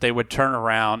reports that they would turn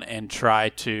around and try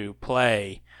to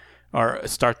play or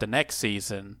start the next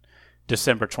season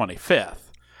December 25th.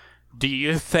 Do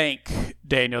you think,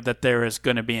 Daniel, that there is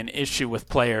going to be an issue with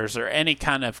players or any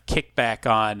kind of kickback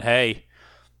on, hey,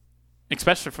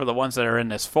 especially for the ones that are in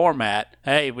this format,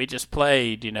 hey, we just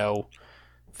played,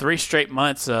 3 straight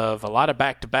months of a lot of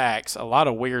back-to-backs, a lot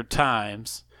of weird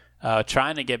times,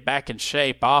 trying to get back in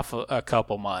shape off a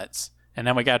couple months. And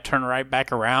then we got to turn right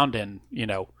back around in,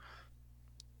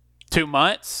 2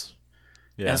 months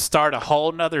and start a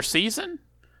whole nother season?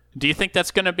 Do you think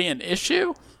that's going to be an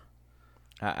issue?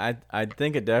 I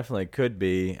think it definitely could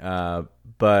be.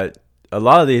 But a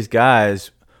lot of these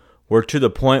guys were to the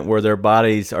point where their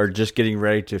bodies are just getting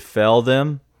ready to fail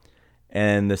them,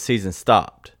 and the season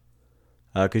stopped.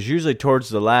 Because usually towards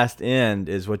the last end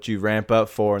is what you ramp up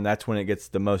for, and that's when it gets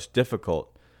the most difficult.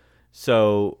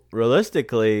 So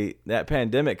realistically, that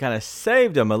pandemic kind of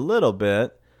saved them a little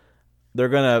bit. They're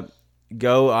going to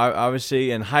go,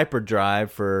 obviously, in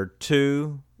hyperdrive for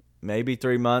 2, maybe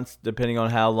 3 months, depending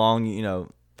on how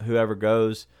long, whoever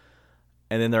goes.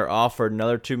 And then they're off for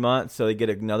another 2 months, so they get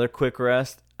another quick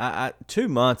rest. 2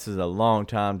 months is a long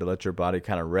time to let your body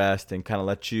kind of rest and kind of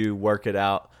let you work it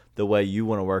out the way you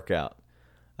want to work out.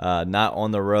 Not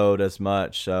on the road as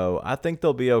much. So I think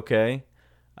they'll be okay.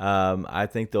 I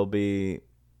think there'll be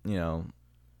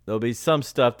some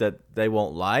stuff that they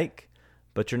won't like,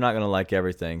 but you're not going to like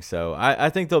everything. So I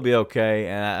think they'll be okay.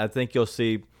 And I think you'll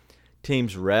see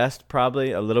teams rest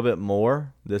probably a little bit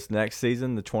more this next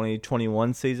season, the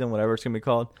 2021 season, whatever it's going to be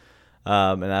called.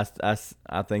 And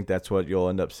I think that's what you'll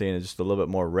end up seeing is just a little bit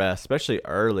more rest, especially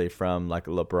early from like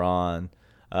LeBron,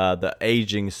 the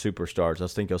aging superstars. I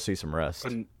think you'll see some rest.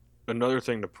 And another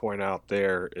thing to point out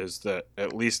there is that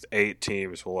at least 8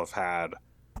 teams will have had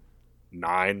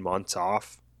 9 months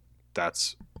off.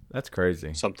 That's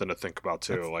crazy. Something to think about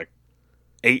too. Like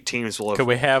 8 teams will have.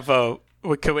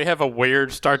 Could we have a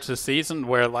weird start to the season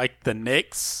where like the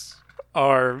Knicks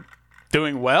are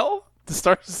doing well?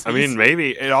 Start the season. I mean,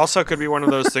 maybe it also could be one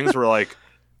of those things where like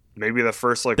maybe the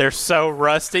first like they're so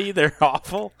rusty, they're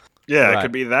awful. Yeah, right. It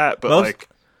could be that, but like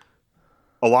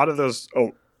a lot of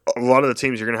the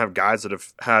teams you're going to have guys that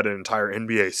have had an entire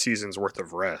NBA season's worth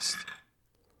of rest.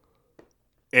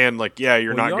 And like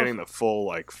you're not getting the full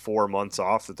like 4 months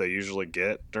off that they usually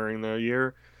get during the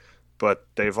year, but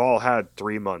they've all had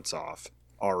 3 months off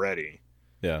already.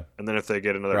 Yeah. And then if they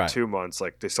get another 2 months,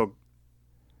 like they still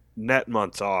net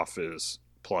months off is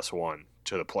 +1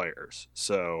 to the players.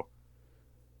 So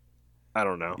I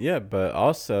don't know. Yeah, but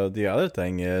also the other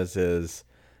thing is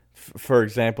for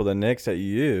example, the Knicks that you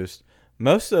used,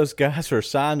 most of those guys were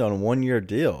signed on 1-year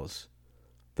deals.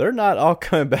 They're not all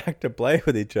coming back to play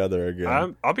with each other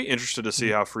again. I'll be interested to see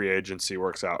how free agency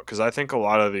works out because I think a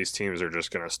lot of these teams are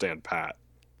just going to stand pat.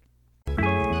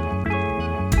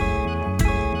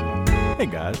 Hey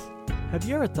guys, have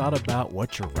you ever thought about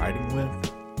what you're writing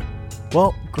with?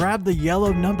 Well, grab the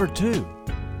yellow number 2.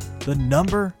 The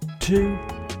number 2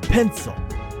 pencil.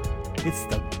 It's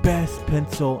the best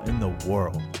pencil in the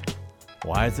world.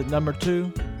 Why is it number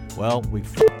 2? Well, we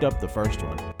fucked up the first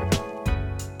one.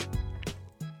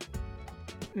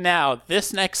 Now,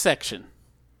 this next section,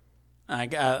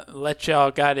 I let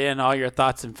y'all got in all your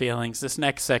thoughts and feelings. This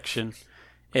next section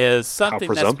is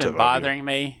something that's been bothering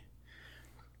me.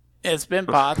 It's been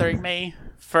bothering me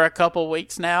for a couple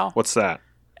weeks now. What's that?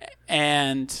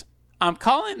 And I'm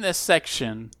calling this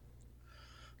section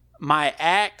my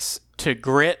axe to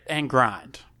grit and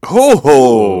grind.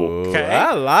 Oh, okay.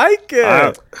 I like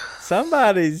it.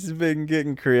 Somebody's been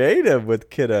getting creative with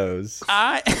kiddos.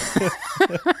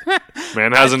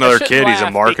 Man has another kid. He's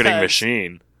a marketing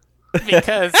machine.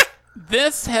 Because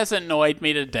this has annoyed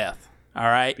me to death. All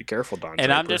right. Be careful, Don.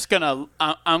 And Draper.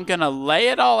 I'm gonna lay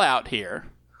it all out here,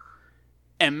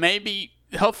 and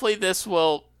hopefully this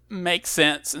will make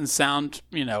sense and sound,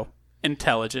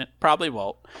 intelligent. Probably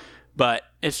won't, but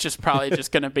it's just probably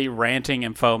just going to be ranting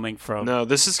and foaming from. No,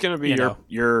 this is going to be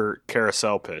your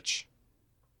carousel pitch.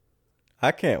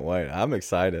 I can't wait. I'm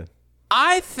excited.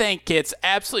 I think it's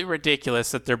absolutely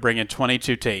ridiculous that they're bringing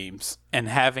 22 teams and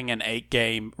having an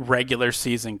 8-game regular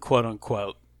season, quote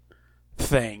unquote,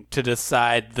 thing to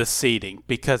decide the seeding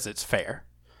because it's fair.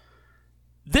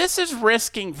 This is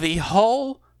risking the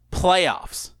whole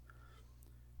playoffs.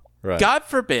 Right. God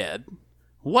forbid,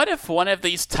 what if one of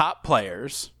these top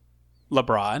players,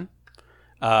 LeBron,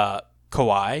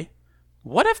 Kawhi,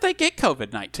 what if they get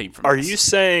COVID-19 from Are this? you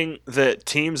saying that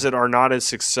teams that are not as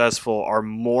successful are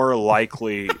more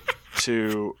likely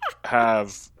to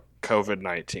have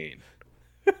COVID-19?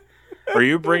 Are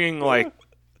you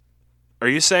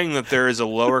saying that there is a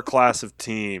lower class of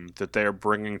team that they are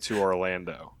bringing to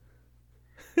Orlando?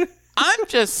 I'm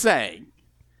just saying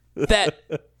that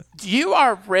you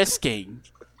are risking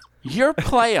your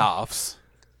playoffs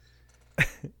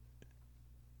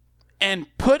and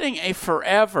putting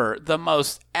the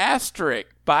most asterisk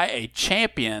by a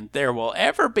champion there will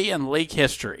ever be in league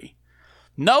history.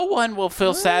 No one will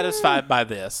feel satisfied by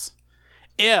this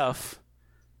if,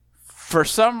 for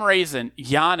some reason,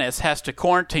 Giannis has to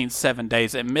quarantine 7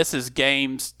 days and misses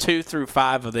games 2 through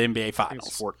 5 of the NBA Finals.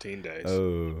 It's 14 days.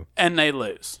 Oh. And they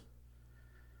lose.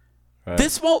 Right.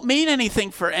 This won't mean anything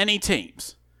for any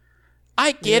teams.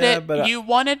 I get it. But you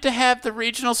wanted to have the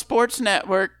regional sports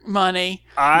network money.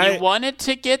 You wanted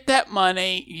to get that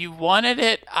money. You wanted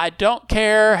it. I don't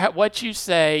care what you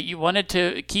say. You wanted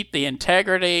to keep the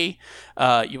integrity.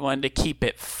 You wanted to keep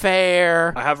it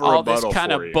fair. I have a all rebuttal this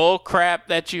kind for of you. bull crap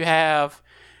that you have.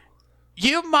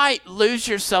 You might lose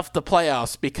yourself the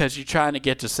playoffs because you're trying to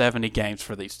get to 70 games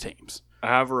for these teams. I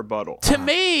have a rebuttal. To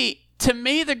me,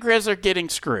 the Grizz are getting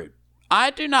screwed. I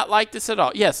do not like this at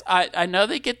all. Yes, I know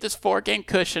they get this 4-game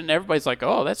cushion. Everybody's like,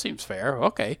 oh, that seems fair.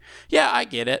 Okay. Yeah, I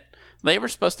get it. They were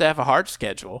supposed to have a hard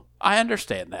schedule. I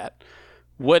understand that.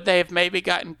 Would they have maybe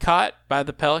gotten caught by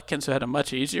the Pelicans who had a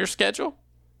much easier schedule?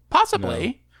 Possibly.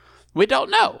 No. We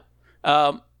don't know.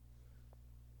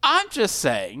 I'm just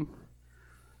saying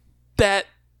that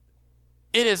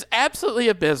it is absolutely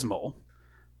abysmal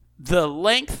the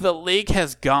length the league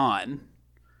has gone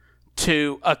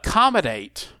to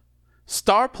accommodate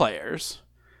star players,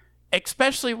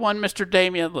 especially one Mr.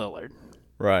 Damian Lillard.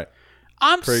 Right.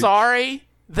 I'm sorry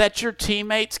that your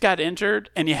teammates got injured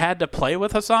and you had to play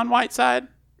with Hassan Whiteside.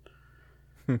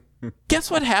 Guess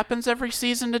what happens every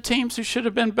season to teams who should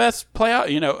have been best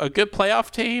playoff, a good playoff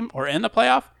team or in the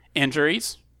playoff?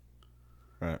 Injuries.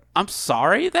 Right. I'm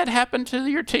sorry that happened to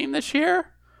your team this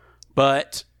year,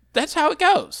 but that's how it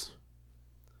goes.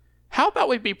 How about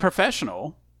we be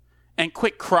professional and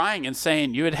quit crying and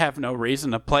saying you would have no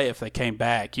reason to play if they came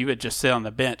back. You would just sit on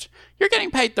the bench. You're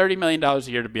getting paid $30 million a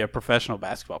year to be a professional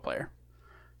basketball player.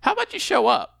 How about you show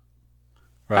up?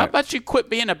 Right. How about you quit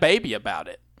being a baby about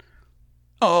it?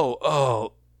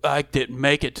 Oh, I didn't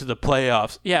make it to the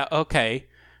playoffs. Yeah, okay.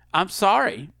 I'm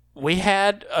sorry. We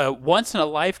had a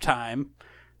once-in-a-lifetime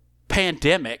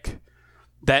pandemic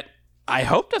that I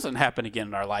hope doesn't happen again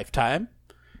in our lifetime.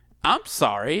 I'm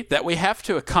sorry that we have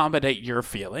to accommodate your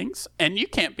feelings, and you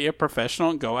can't be a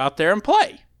professional and go out there and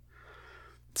play.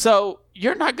 So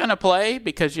you're not going to play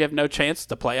because you have no chance at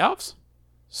the playoffs?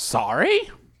 Sorry?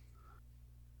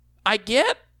 I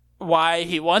get why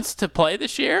he wants to play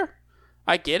this year.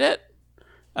 I get it.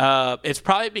 It's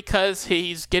probably because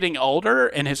he's getting older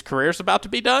and his career's about to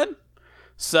be done.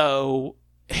 So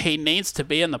he needs to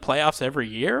be in the playoffs every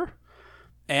year.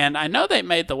 And I know they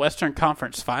made the Western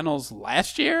Conference Finals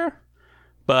last year,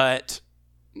 but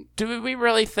do we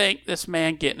really think this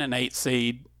man getting an 8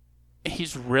 seed,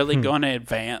 he's really going to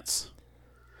advance?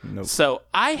 Nope. So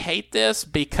I hate this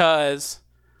because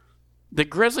the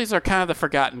Grizzlies are kind of the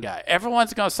forgotten guy.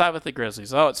 Everyone's going to side with the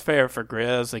Grizzlies. Oh, it's fair for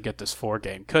Grizz. They get this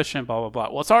 4-game cushion, blah, blah,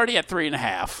 blah. Well, it's already at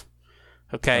 3.5.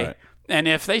 Okay? Right. And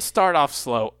if they start off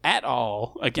slow at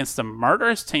all against the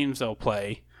murderous teams they'll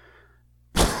play,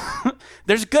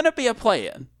 there's going to be a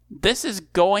play-in. This is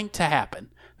going to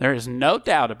happen. There is no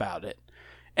doubt about it.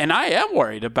 And I am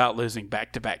worried about losing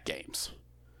back-to-back games.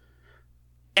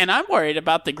 And I'm worried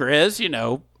about the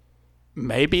Grizz,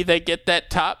 maybe they get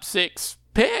that top 6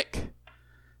 pick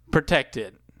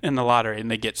protected in the lottery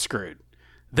and they get screwed.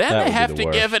 Then they have to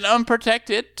give an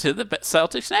unprotected to the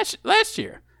Celtics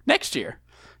next year.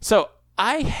 So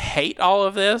I hate all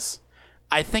of this.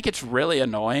 I think it's really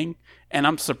annoying. And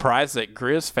I'm surprised that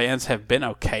Grizz fans have been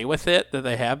okay with it, that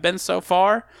they have been so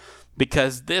far,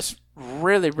 because this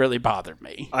really, really bothered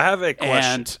me. I have a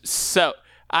question. And so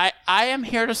I am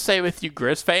here to say with you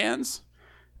Grizz fans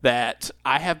that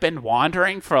I have been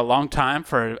wandering for a long time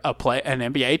for an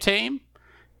NBA team,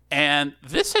 and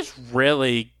this has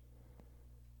really,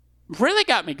 really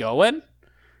got me going.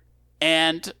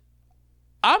 And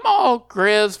I'm all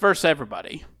Grizz versus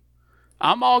everybody.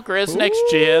 I'm all Grizz next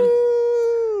gen.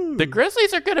 The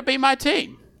Grizzlies are going to be my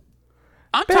team.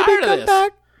 I'm tired of this.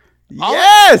 Back.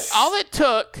 Yes. All it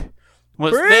took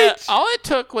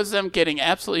was them getting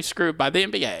absolutely screwed by the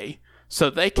NBA, so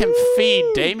they can feed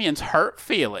Damian's hurt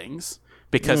feelings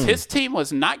because his team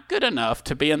was not good enough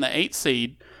to be in the 8th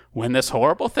seed when this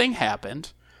horrible thing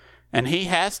happened, and he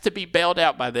has to be bailed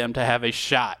out by them to have a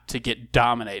shot to get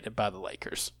dominated by the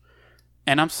Lakers.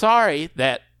 And I'm sorry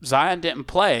that Zion didn't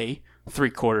play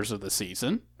 3/4 of the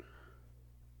season.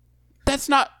 That's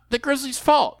not the Grizzlies'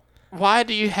 fault. Why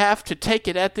do you have to take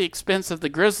it at the expense of the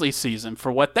Grizzlies season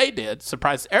for what they did?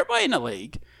 Surprised everybody in the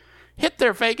league. Hit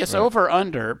their Vegas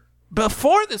over-under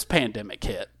before this pandemic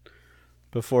hit.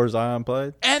 Before Zion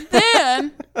played? And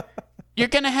then you're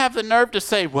going to have the nerve to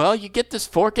say, well, you get this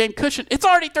 4-game cushion. It's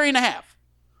already 3.5.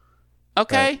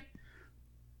 Okay? Right.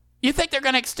 You think they're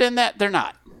going to extend that? They're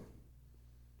not.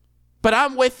 But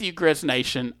I'm with you, Grizz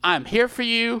Nation. I'm here for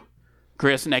you.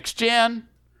 Grizz Next Gen.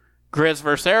 Grizz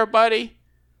versus everybody.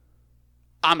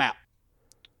 I'm out.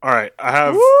 All right. I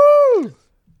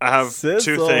have Sizzle.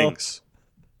 2 things.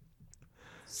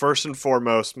 First and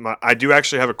foremost, I do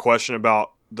actually have a question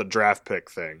about the draft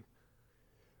pick thing.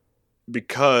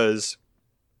 Because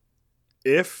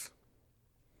if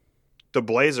the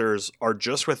Blazers are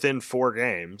just within 4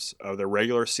 games of their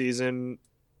regular season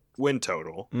win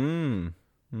total,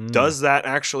 does that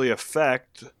actually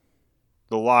affect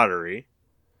the lottery?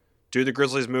 Do the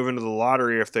Grizzlies move into the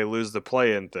lottery if they lose the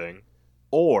play-in thing?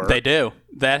 Or they do.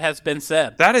 That has been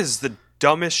said. That is the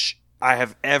dumbest I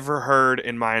have ever heard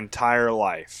in my entire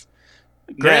life.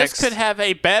 Grizz could have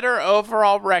a better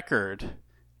overall record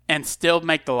and still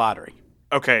make the lottery.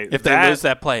 Okay. If they lose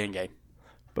that play-in game.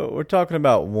 But we're talking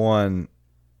about one.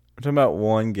 We're talking about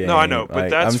one game. No, I know, but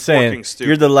that's I'm saying stupid.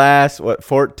 You're the last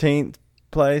 14th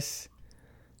place.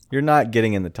 You're not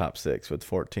getting in the top 6 with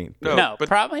 14th. No, but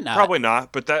probably not. Probably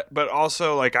not. But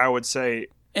also, like, I would say,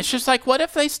 it's just like, what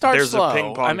if they start slow? There's a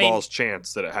ping pong ball's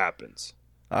chance that it happens.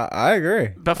 I agree.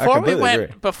 Before we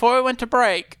went to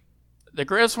break, the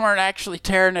Grizz weren't actually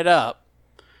tearing it up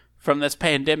from this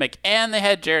pandemic, and they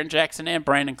had Jaren Jackson and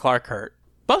Brandon Clark hurt.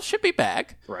 Both should be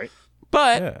back, right?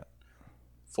 But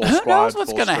full who squad, knows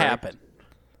what's going to happen?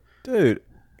 Dude,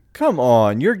 come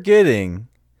on! You're getting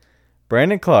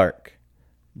Brandon Clark,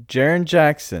 Jaren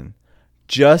Jackson,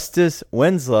 Justice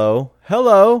Winslow.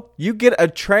 Hello, you get a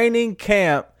training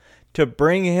camp to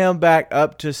bring him back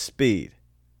up to speed.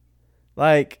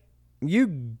 Like, you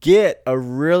get a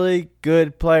really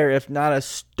good player, if not a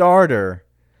starter,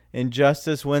 in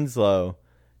Justice Winslow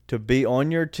to be on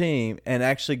your team and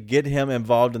actually get him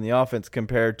involved in the offense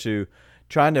compared to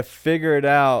trying to figure it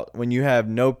out when you have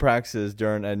no practices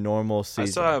during a normal season. I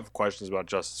still have questions about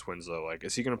Justice Winslow. Like,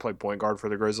 is he going to play point guard for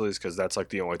the Grizzlies? Because that's like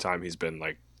the only time he's been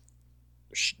like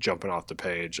jumping off the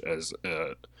page as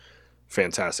a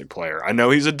fantastic player. I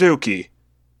know he's a dookie.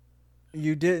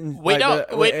 You didn't.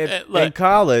 Look, in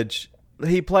college,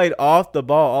 he played off the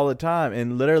ball all the time,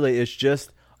 and literally, it's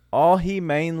just all he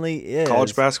mainly is.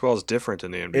 College basketball is different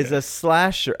than the NBA. Is a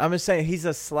slasher. I'm just saying, he's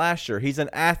a slasher. He's an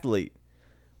athlete.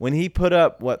 When he put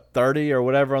up 30 or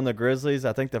whatever on the Grizzlies,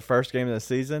 I think the first game of the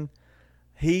season,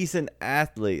 he's an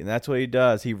athlete, and that's what he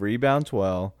does. He rebounds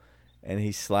well, and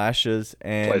he slashes,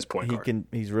 and plays point guard.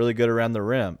 He's really good around the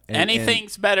rim.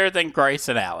 Anything's better than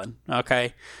Grayson Allen,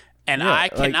 okay? And I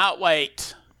cannot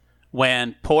wait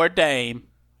when poor Dame,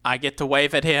 I get to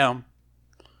wave at him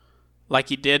like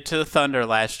he did to the Thunder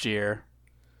last year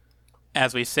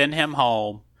as we send him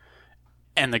home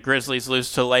and the Grizzlies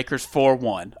lose to the Lakers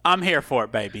 4-1. I'm here for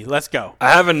it, baby. Let's go.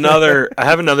 I have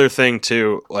another thing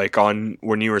too, like on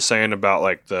when you were saying about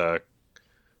like the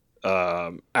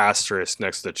asterisk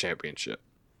next to the championship.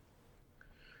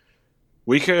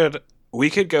 We could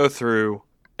go through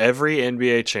every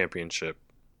NBA championship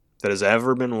that has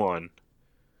ever been won,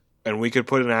 and we could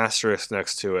put an asterisk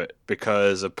next to it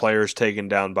because of players taken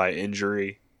down by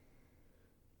injury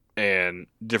and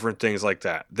different things like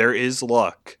that. There is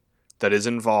luck that is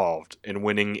involved in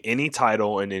winning any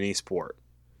title in any sport.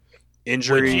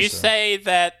 Injuries. Would you say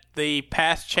that the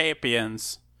past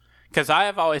champions, because I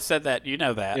have always said that, you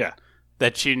know that,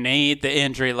 that you need the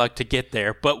injury luck to get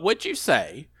there, but would you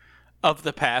say of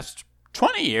the past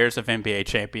 20 years of NBA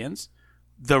champions,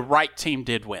 the right team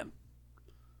did win?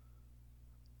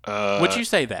 Would you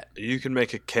say that? You can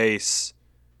make a case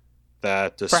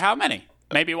that... For how many?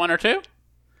 Maybe 1 or 2?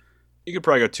 You could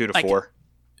probably go 2 to 4.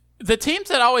 The teams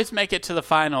that always make it to the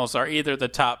finals are either the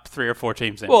top 3 or 4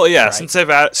 teams. Well, yeah,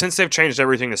 right? since they've changed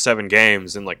everything to 7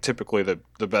 games, and like typically the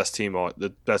best team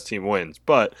wins.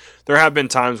 But there have been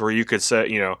times where you could say,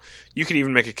 you could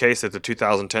even make a case that the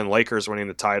 2010 Lakers winning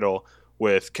the title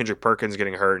with Kendrick Perkins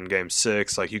getting hurt in Game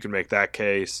 6, like you could make that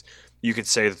case. You could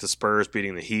say that the Spurs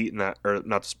beating the Heat in that, or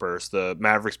not the Spurs, the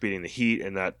Mavericks beating the Heat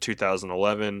in that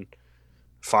 2011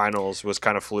 finals was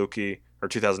kind of fluky, or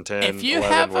 2010. If you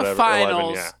 11, have whatever, a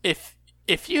finals, 11, yeah.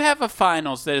 if you have a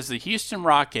finals that is the Houston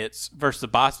Rockets versus the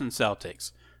Boston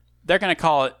Celtics, they're going to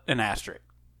call it an asterisk.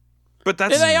 But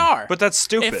they are. But that's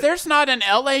stupid. If there's not an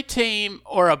LA team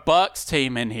or a Bucks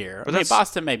team in here,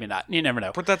 Boston maybe not. You never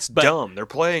know. But that's dumb. They're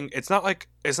playing. It's not like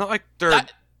they're.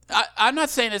 I'm not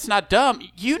saying it's not dumb.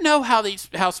 You know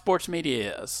how sports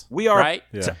media is. We are right.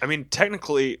 Yeah. I mean,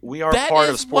 technically, we are part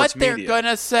of sports media. That is what they're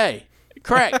gonna say.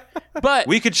 Correct. But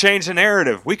we could change the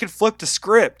narrative. We could flip the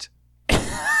script.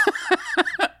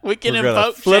 We can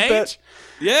invoke change.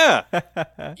 Yeah.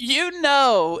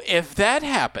 If that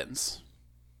happens,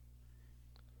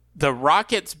 the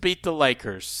Rockets beat the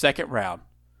Lakers second round.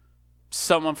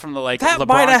 Someone from the Lakers. That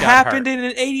might have happened in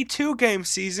an 82-game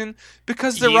season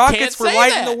because the Rockets were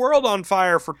lighting the world on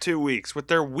fire for 2 weeks with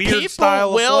their weird style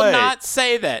of play. People will not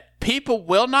say that. People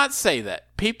will not say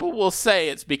that. People will say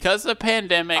it's because of the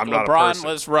pandemic. LeBron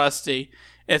was rusty.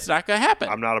 It's not going to happen.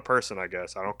 I'm not a person, I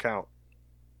guess. I don't count.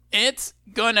 It's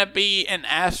going to be an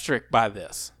asterisk by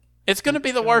this. It's going to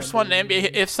be the worst one in the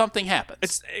NBA if something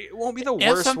happens. It won't be the worst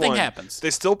one. If something happens.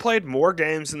 They still played more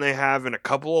games than they have in a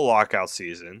couple of lockout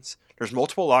seasons. There's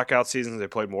multiple lockout seasons. They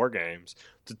played more games.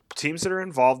 The teams that are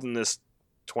involved in this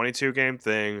 22-game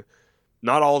thing,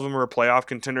 not all of them are playoff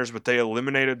contenders, but they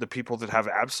eliminated the people that have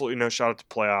absolutely no shot at the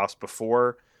playoffs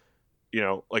before.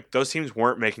 Like those teams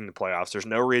weren't making the playoffs. There's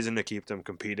no reason to keep them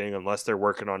competing unless they're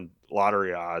working on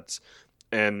lottery odds.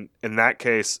 And in that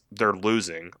case, they're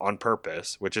losing on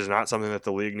purpose, which is not something that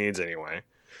the league needs anyway.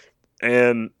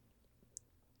 And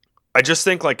I just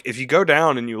think, like, if you go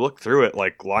down and you look through it,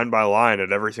 like, line by line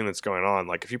at everything that's going on,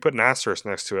 like, if you put an asterisk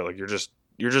next to it, like, you're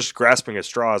just grasping at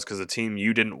straws because the team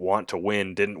you didn't want to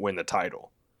win didn't win the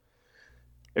title.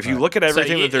 If you look at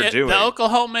everything that they're doing,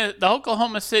 the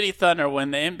Oklahoma City Thunder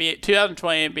win the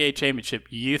 2020 NBA championship,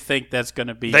 you think that's going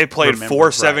to be? They played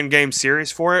 4 7-game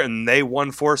series for it, and they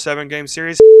won 4 7-game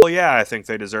series. Well, yeah, I think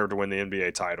they deserve to win the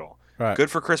NBA title. Right. Good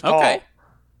for Chris Paul. Okay.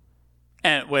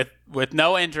 And with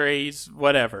no injuries,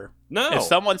 whatever. No. If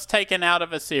someone's taken out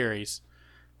of a series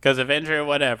because of injury or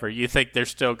whatever, you think they're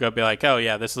still going to be like, oh,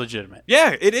 yeah, this is legitimate.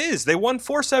 Yeah, it is. They won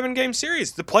 4 7-game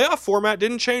series. The playoff format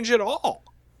didn't change at all.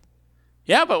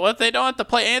 Yeah, but what if they don't have to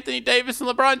play Anthony Davis and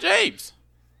LeBron James?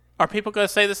 Are people going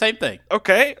to say the same thing?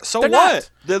 Okay, so They're what?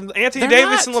 not. Anthony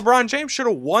Davis and LeBron James should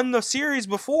have won the series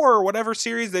before, or whatever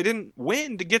series they didn't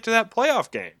win to get to that playoff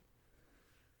game.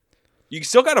 You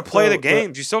still got to play the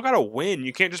games. You still got to win.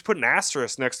 You can't just put an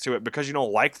asterisk next to it because you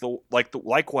don't like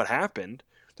what happened.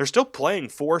 They're still playing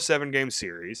 4 7-game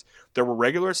series. There were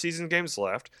regular season games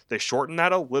left. They shortened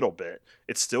that a little bit.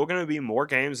 It's still going to be more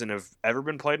games than have ever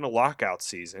been played in a lockout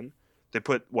season. They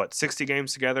put, 60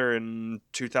 games together in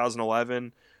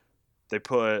 2011. They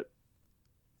put,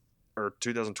 or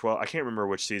 2012. I can't remember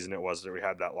which season it was that we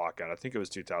had that lockout. I think it was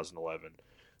 2011.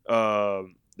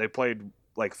 They played,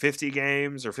 50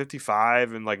 games or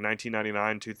 55 in,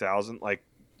 1999, 2000.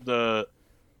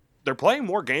 They're playing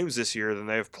more games this year than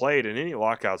they've played in any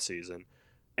lockout season.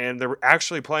 And they're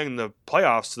actually playing the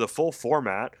playoffs to the full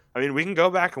format. I mean, we can go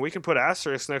back and we can put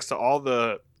asterisks next to all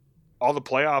the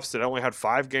playoffs that only had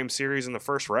 5-game series in the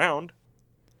first round,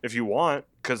 if you want,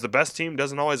 because the best team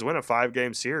doesn't always win a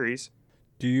 5-game series.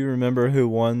 Do you remember who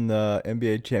won the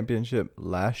NBA championship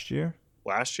last year?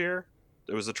 Last year,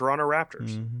 it was the Toronto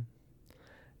Raptors. Mm-hmm.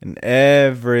 And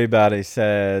everybody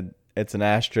said it's an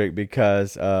asterisk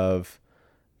because of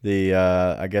the,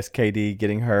 I guess, KD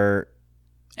getting hurt.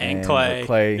 And Clay.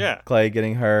 Clay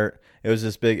getting hurt. It was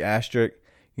this big asterisk.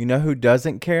 You know who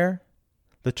doesn't care?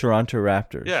 The Toronto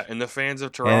Raptors. Yeah, and the fans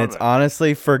of Toronto. And it's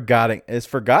honestly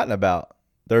forgotten about.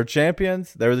 They're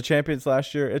champions. They were the champions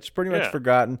last year. It's pretty much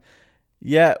forgotten.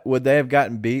 Yeah, would they have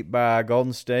gotten beat by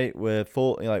Golden State with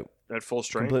full at full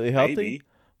strength, completely healthy?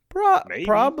 Maybe.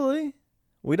 Probably.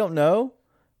 We don't know,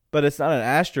 but it's not an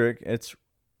asterisk. It's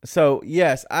so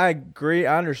yes, I agree.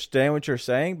 I understand what you're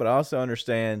saying, but I also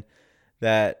understand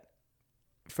that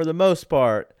for the most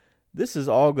part, this is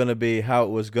all going to be how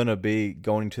it was going to be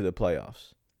going to the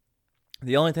playoffs.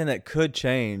 The only thing that could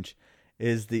change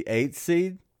is the 8th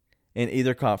seed in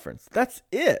either conference. That's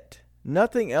it.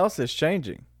 Nothing else is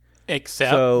changing.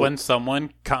 Except when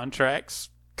someone contracts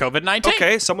COVID-19.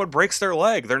 Okay, someone breaks their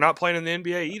leg. They're not playing in the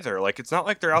NBA either. It's not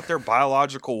like they're out there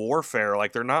biological warfare.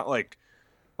 They're not like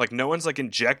no one's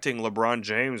injecting LeBron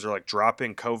James or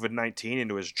dropping COVID-19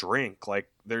 into his drink.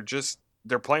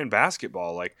 They're playing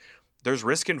basketball. There's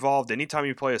risk involved anytime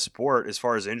you play a sport as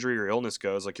far as injury or illness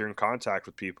goes. You're in contact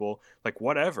with people,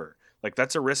 whatever.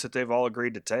 That's a risk that they've all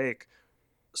agreed to take.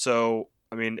 So,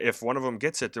 I mean, if one of them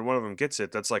gets it, then one of them gets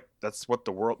it. That's that's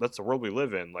the world we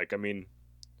live in.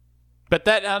 But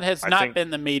that has not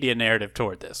been the media narrative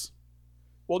toward this.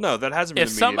 Well, no, that hasn't been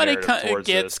the media narrative towards this. If somebody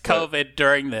gets COVID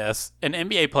during this, an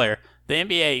NBA player, the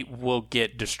NBA will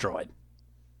get destroyed.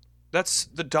 That's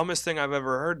the dumbest thing I've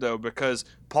ever heard, though, because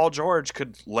Paul George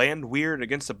could land weird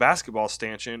against a basketball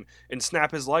stanchion and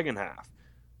snap his leg in half.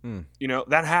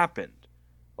 That happened.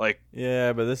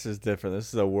 Yeah, but this is different.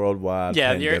 This is a worldwide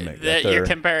pandemic. You're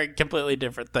comparing completely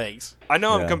different things. I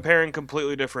know I'm comparing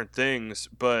completely different things,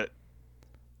 but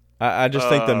I just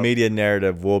think the media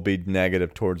narrative will be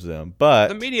negative towards them. But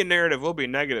the media narrative will be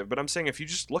negative, but I'm saying if you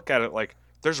just look at it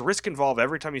there's risk involved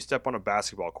every time you step on a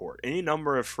basketball court. Any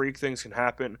number of freak things can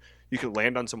happen. You could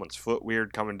land on someone's foot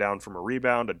weird coming down from a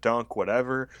rebound, a dunk,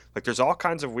 whatever. There's all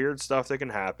kinds of weird stuff that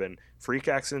can happen. Freak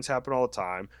accidents happen all the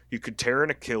time. You could tear an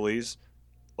Achilles,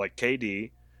 like KD,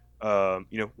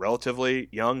 relatively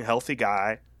young, healthy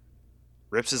guy,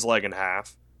 rips his leg in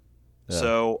half. Yeah.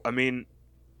 So, I mean,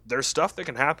 there's stuff that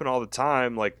can happen all the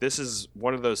time. This is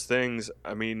one of those things.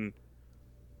 I mean,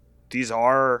 these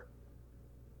are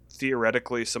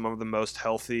theoretically some of the most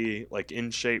healthy, in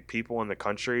shape people in the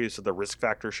country, so the risk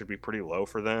factor should be pretty low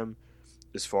for them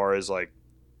as far as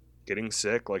getting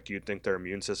sick. You'd think their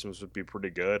immune systems would be pretty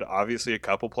good. Obviously, a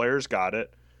couple players got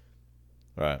it.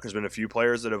 Right. There's been a few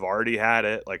players that have already had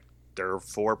it. There are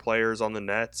 4 players on the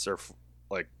Nets, or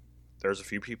there's a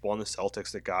few people on the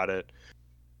Celtics that got it.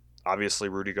 Obviously,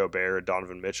 Rudy Gobert and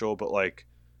Donovan Mitchell, but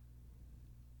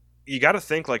you got to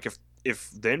think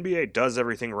if the NBA does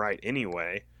everything right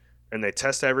anyway, and they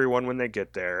test everyone when they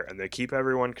get there, and they keep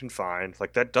everyone confined,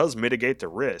 like that does mitigate the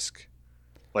risk.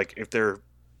 Like if they're,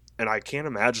 and I can't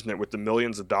imagine that with the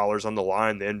millions of dollars on the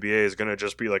line, the NBA is going to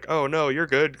just be like, oh no, you're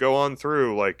good, go on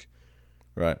through. Like,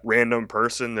 right, random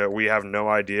person that we have no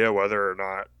idea whether or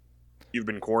not you've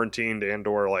been quarantined and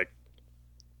or like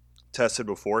tested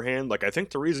beforehand. Like, I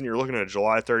think the reason you're looking at a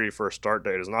July 31st start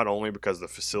date is not only because the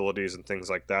facilities and things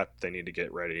like that they need to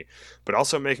get ready, but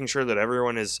also making sure that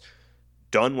everyone is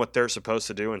done what they're supposed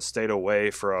to do and stayed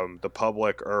away from the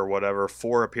public or whatever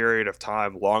for a period of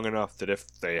time long enough that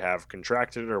if they have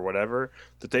contracted it or whatever,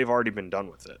 that they've already been done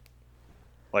with it.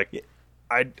 Like,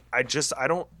 I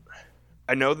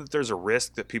know that there's a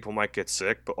risk that people might get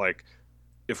sick, but like,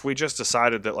 if we just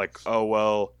decided that like, oh,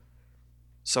 well,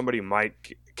 somebody might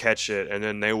catch it and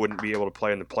then they wouldn't be able to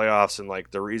play in the playoffs, and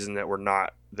like the reason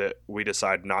that we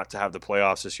decide not to have the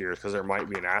playoffs this year is because there might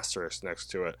be an asterisk next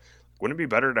to it. Wouldn't it be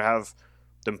better to have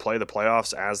them play the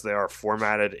playoffs as they are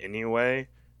formatted anyway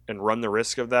and run the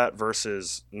risk of that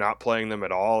versus not playing them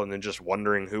at all and then just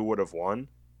wondering who would have won?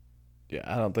 Yeah,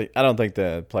 I don't think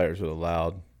the players would have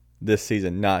allowed this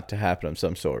season not to happen of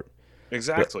some sort.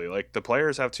 Exactly. But, like, the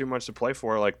players have too much to play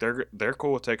for. Like, they're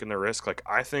cool with taking the risk. Like,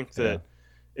 I think that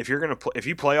if you're gonna if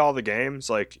you play all the games,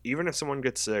 like, even if someone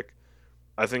gets sick,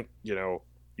 I think, you know,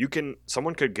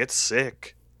 someone could get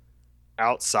sick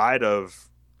outside of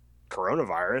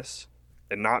coronavirus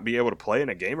and not be able to play in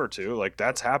a game or two. Like,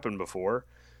 that's happened before.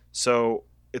 So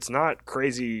it's not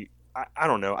crazy. I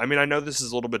don't know. I mean, I know this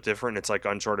is a little bit different. It's like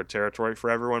uncharted territory for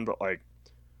everyone, but like,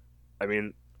 I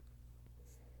mean,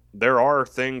 there are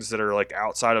things that are like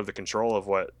outside of the control of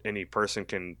what any person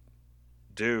can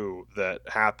do that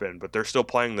happen, but they're still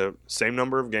playing the same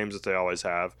number of games that they always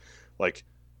have. Like,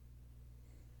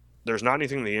 there's not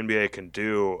anything the NBA can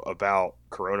do about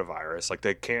coronavirus. Like,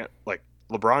 they can't, like,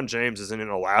 LeBron James isn't in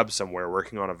a lab somewhere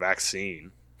working on a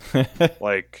vaccine.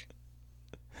 like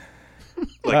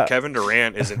Kevin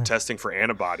Durant isn't testing for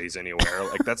antibodies anywhere.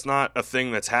 Like, that's not a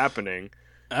thing that's happening.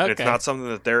 Okay. And it's not something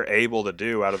that they're able to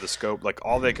do out of the scope. Like,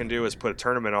 all they can do is put a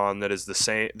tournament on that is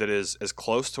that is as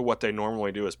close to what they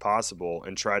normally do as possible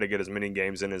and try to get as many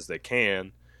games in as they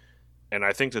can. And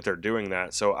I think that they're doing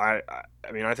that. So I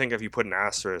mean, I think if you put an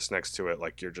asterisk next to it,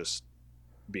 like, you're just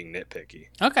being nitpicky.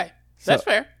 Okay. That's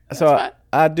fair. That's fine.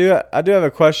 I do have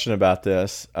a question about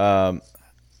this. When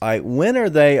are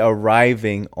they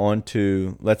arriving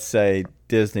onto, let's say,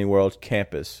 Disney World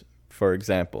campus, for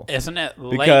example? Isn't it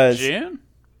late June?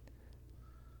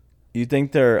 You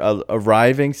think they're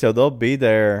arriving, so they'll be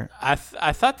there? I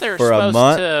thought they were for supposed a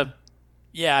month? to.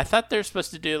 Yeah, I thought they were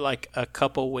supposed to do like a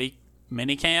couple week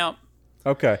mini camp.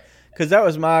 Okay, because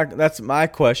that's my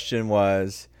question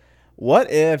was,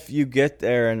 what if you get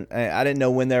there and I didn't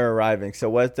know when they're arriving? So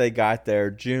what if they got there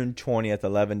June 20th,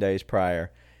 11 days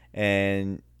prior,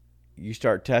 and you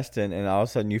start testing, and all of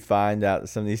a sudden you find out that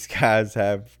some of these guys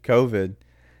have COVID,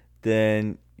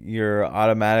 then they're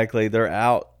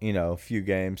out, a few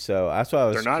games. So that's why I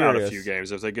was curious. They're not out a few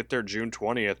games. If they get there June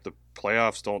 20th, the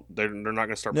playoffs they're not going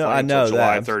to start playing until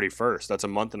July 31st. That's a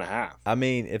month and a half. I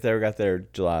mean, if they got there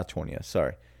July 20th,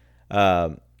 sorry.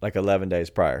 Like 11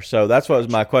 days prior. So that's what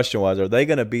my question was. Are they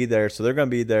going to be there? So they're going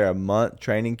to be there a month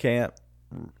training camp,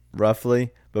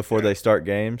 roughly, before they start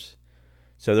games.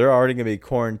 So they're already going to be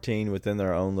quarantined within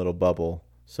their own little bubble.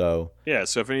 So yeah,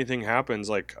 so if anything happens,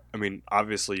 like, I mean,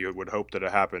 obviously you would hope that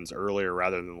it happens earlier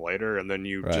rather than later, and then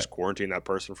you just quarantine that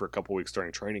person for a couple weeks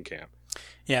during training camp.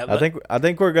 Yeah, I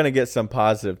think we're going to get some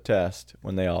positive tests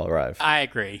when they all arrive. I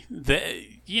agree.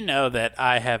 You know that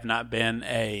I have not been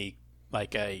a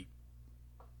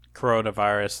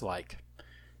coronavirus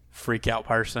freak out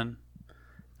person.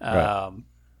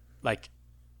 Like,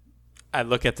 I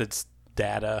look at the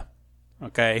data,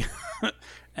 okay,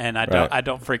 and I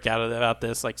don't freak out about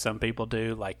this like some people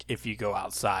do. Like, if you go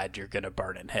outside, you're gonna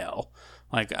burn in hell.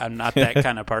 Like, I'm not that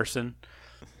kind of person.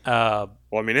 Well,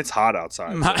 I mean, it's hot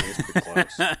outside, so it's pretty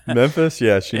close. Memphis,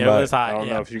 yeah, it was hot. I don't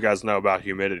know if you guys know about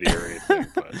humidity or anything,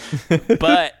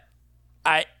 but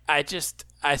I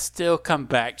still come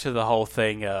back to the whole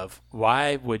thing of,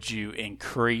 why would you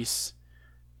increase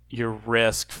your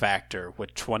risk factor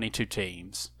with 22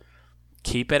 teams?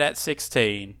 Keep it at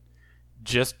 16.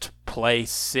 Just play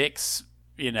 6,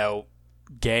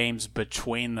 games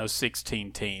between those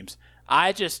 16 teams.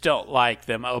 I just don't like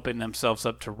them opening themselves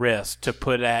up to risk to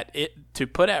put at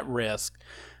risk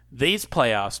these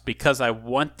playoffs, because I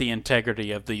want the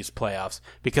integrity of these playoffs,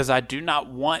 because I do not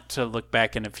want to look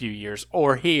back in a few years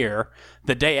or hear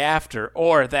the day after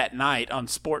or that night on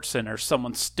SportsCenter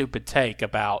someone's stupid take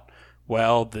about,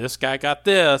 well, this guy got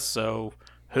this, so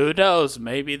who knows,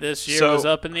 maybe this year was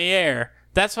up in the air.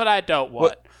 That's what I don't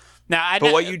want.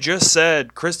 But what you just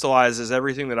said crystallizes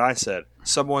everything that I said.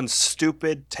 Someone's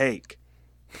stupid take.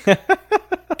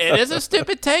 It is a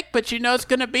stupid take, but it's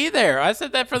going to be there. I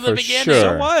said that from the beginning. Sure.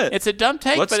 So what? It's a dumb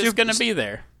take, but it's going to be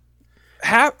there.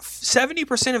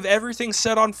 70% of everything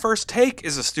said on First Take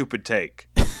is a stupid take.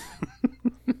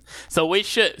 So we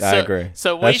should. I agree.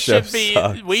 So we should be.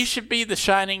 Sucks. We should be the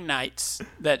shining knights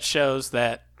that shows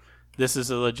that this is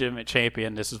a legitimate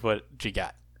champion. This is what you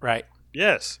got, right?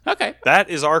 Yes. Okay. That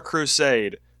is our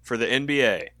crusade for the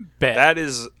NBA. Bet.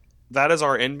 That is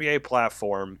our NBA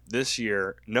platform this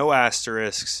year. No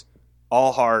asterisks.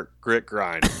 All heart, grit,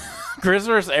 grind. Grizz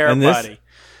versus everybody.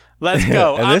 Let's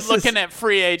go. I'm looking at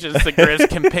free agents the Grizz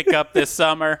can pick up this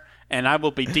summer, and I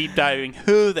will be deep diving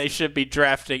who they should be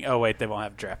drafting. Oh wait, they won't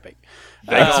have draft pick.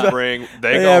 They gonna bring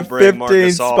Marc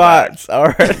Gasol spots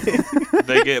already.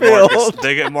 They get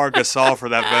Marc Gasol for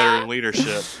that veteran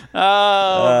leadership.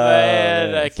 Oh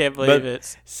man, I can't believe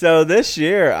it. So this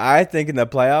year, I think in the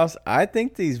playoffs, I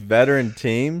think these veteran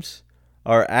teams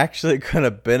are actually going to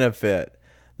benefit.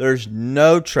 There's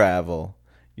no travel.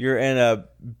 You're in a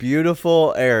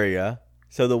beautiful area,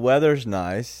 so the weather's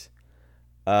nice.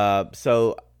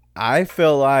 So I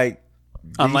feel like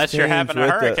unless you're having a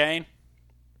hurricane.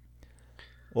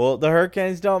 Well, the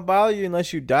hurricanes don't bother you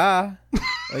unless you die.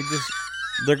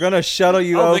 They're gonna shuttle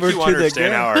you over to the game. I don't think you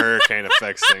understand how a hurricane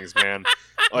affects things, man.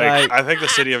 I think the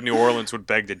city of New Orleans would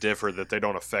beg to differ that they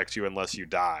don't affect you unless you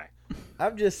die.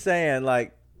 I'm just saying,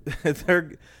 unless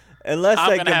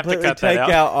they completely take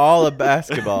out all of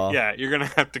basketball. Yeah, you're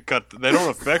gonna have to cut. They don't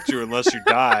affect you unless you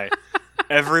die.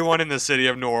 Everyone in the city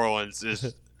of New Orleans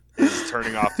is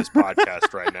turning off this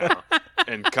podcast right now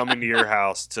and coming to your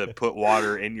house to put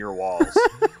water in your walls.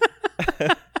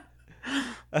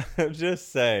 I'm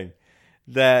just saying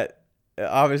that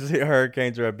obviously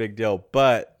hurricanes are a big deal,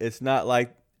 but it's not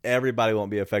like everybody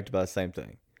won't be affected by the same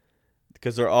thing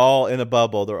because they're all in a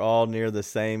bubble. They're all near the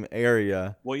same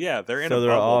area. Well, yeah, they're in a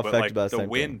bubble, all but affected by the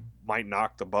wind thing. might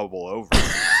knock the bubble over.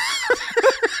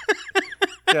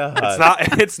 God.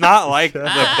 It's not like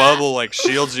the bubble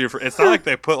shields you. It's not like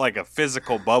they put a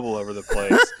physical bubble over the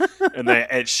place and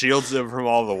it shields them from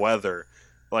all the weather.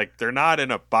 They're not in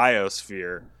a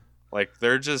biosphere.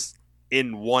 They're just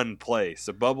in one place.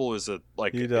 A bubble is you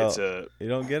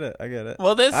don't get it. I get it.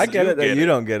 Well, I get it that you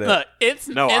don't get it. Look,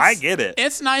 I get it.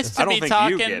 It's nice to be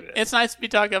talking. It's nice to be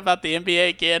talking about the NBA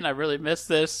again. I really miss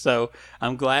this, so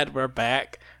I'm glad we're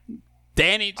back.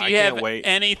 Danny, do you have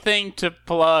anything to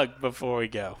plug before we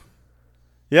go?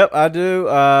 Yep, I do.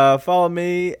 Follow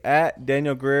me at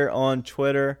Daniel Greer on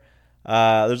Twitter.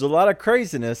 There's a lot of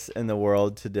craziness in the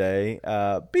world today.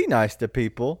 Be nice to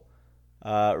people.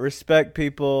 Respect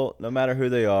people, no matter who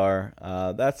they are.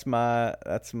 That's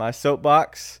my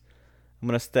soapbox. I'm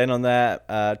gonna stand on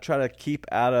that. Try to keep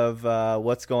out of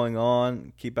what's going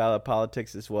on. Keep out of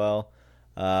politics as well.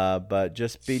 But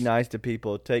just be nice to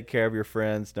people. Take care of your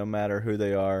friends, no matter who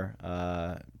they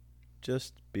are.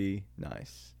 Just be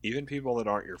nice. Even people that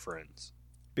aren't your friends.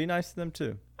 Be nice to them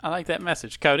too. I like that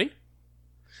message, Cody.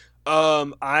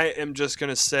 I am just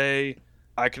gonna say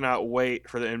I cannot wait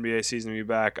for the NBA season to be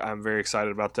back. I'm very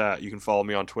excited about that. You can follow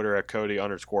me on Twitter at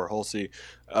Cody_Hulsey.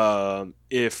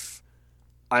 If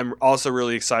I'm also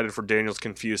really excited for Daniel's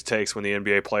confused takes when the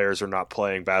NBA players are not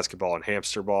playing basketball in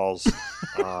hamster balls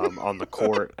on the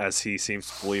court, as he seems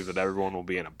to believe that everyone will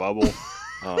be in a bubble.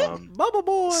 Bubble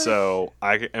boy. So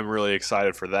I am really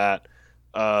excited for that.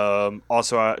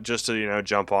 Also, just to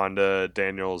jump onto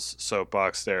Daniel's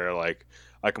soapbox there,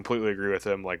 I completely agree with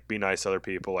him. Be nice to other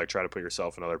people. Try to put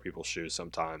yourself in other people's shoes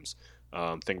sometimes.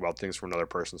 Think about things from another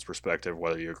person's perspective,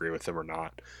 whether you agree with them or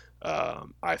not.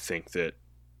 I think that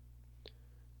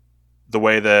the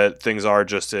way that things are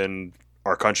just in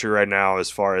our country right now,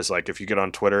 as far as if you get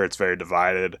on Twitter, it's very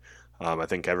divided. I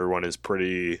think everyone is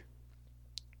pretty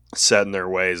set in their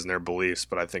ways and their beliefs,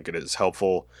 but I think it is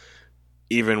helpful,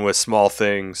 even with small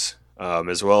things,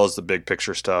 as well as the big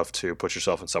picture stuff, to put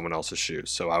yourself in someone else's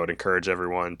shoes. So I would encourage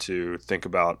everyone to think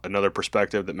about another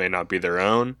perspective that may not be their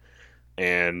own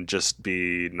and just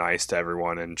be nice to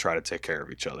everyone and try to take care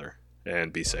of each other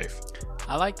and be safe.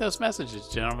 I like those messages,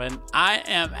 gentlemen. I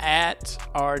am at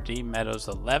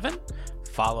RDMeadows11.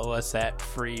 Follow us at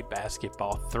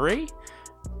FreeBasketball3.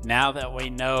 Now that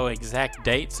we know exact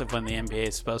dates of when the NBA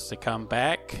is supposed to come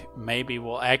back, maybe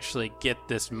we'll actually get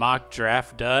this mock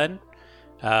draft done.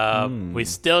 We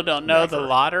still don't know the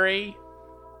lottery,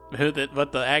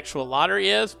 what the actual lottery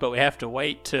is, but we have to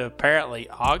wait to apparently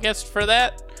August for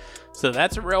that. So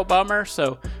that's a real bummer.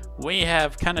 So we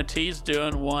have kind of teased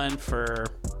doing one for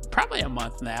probably a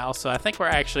month now. So I think we're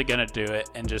actually going to do it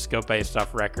and just go based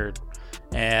off record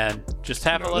and just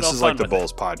have a little fun. This is like the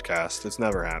Bulls podcast. It's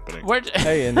never happening.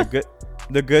 Hey, and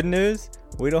the good news,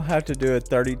 we don't have to do a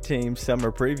 30-team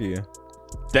summer preview.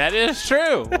 That is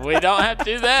true. We don't have to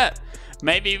do that.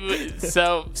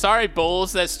 Sorry,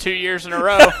 Bulls. That's 2 years in a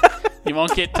row. You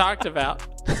won't get talked about.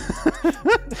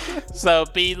 So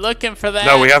be looking for that.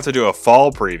 No, we have to do a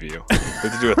fall preview. We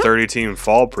have to do a 30-team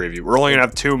fall preview. We're only going to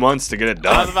have 2 months to get it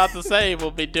done. I was about to say, we'll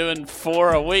be doing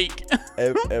 4 a week.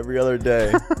 Every other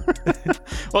day.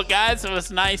 Well, guys, it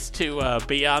was nice to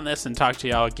be on this and talk to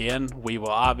y'all again. We will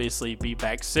obviously be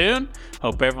back soon.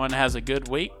 Hope everyone has a good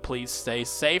week. Please stay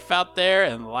safe out there.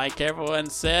 And like everyone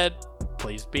said,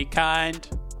 please be kind.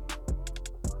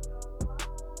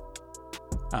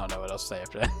 I don't know what else to say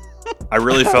after that. I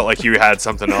really felt like you had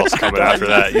something else coming after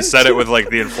that. You said it with like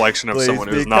the inflection of someone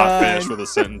who's not finished with a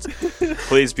sentence.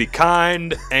 Please be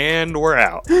kind, and we're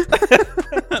out.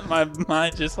 My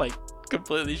mind just like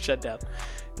completely shut down.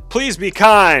 Please be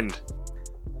kind,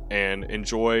 and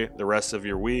enjoy the rest of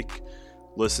your week.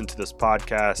 Listen to this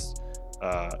podcast.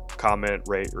 Comment,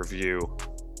 rate, review.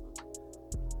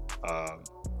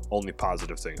 Only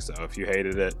positive things though. If you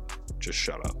hated it, just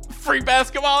shut up. Free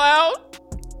basketball out.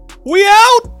 We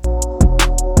out!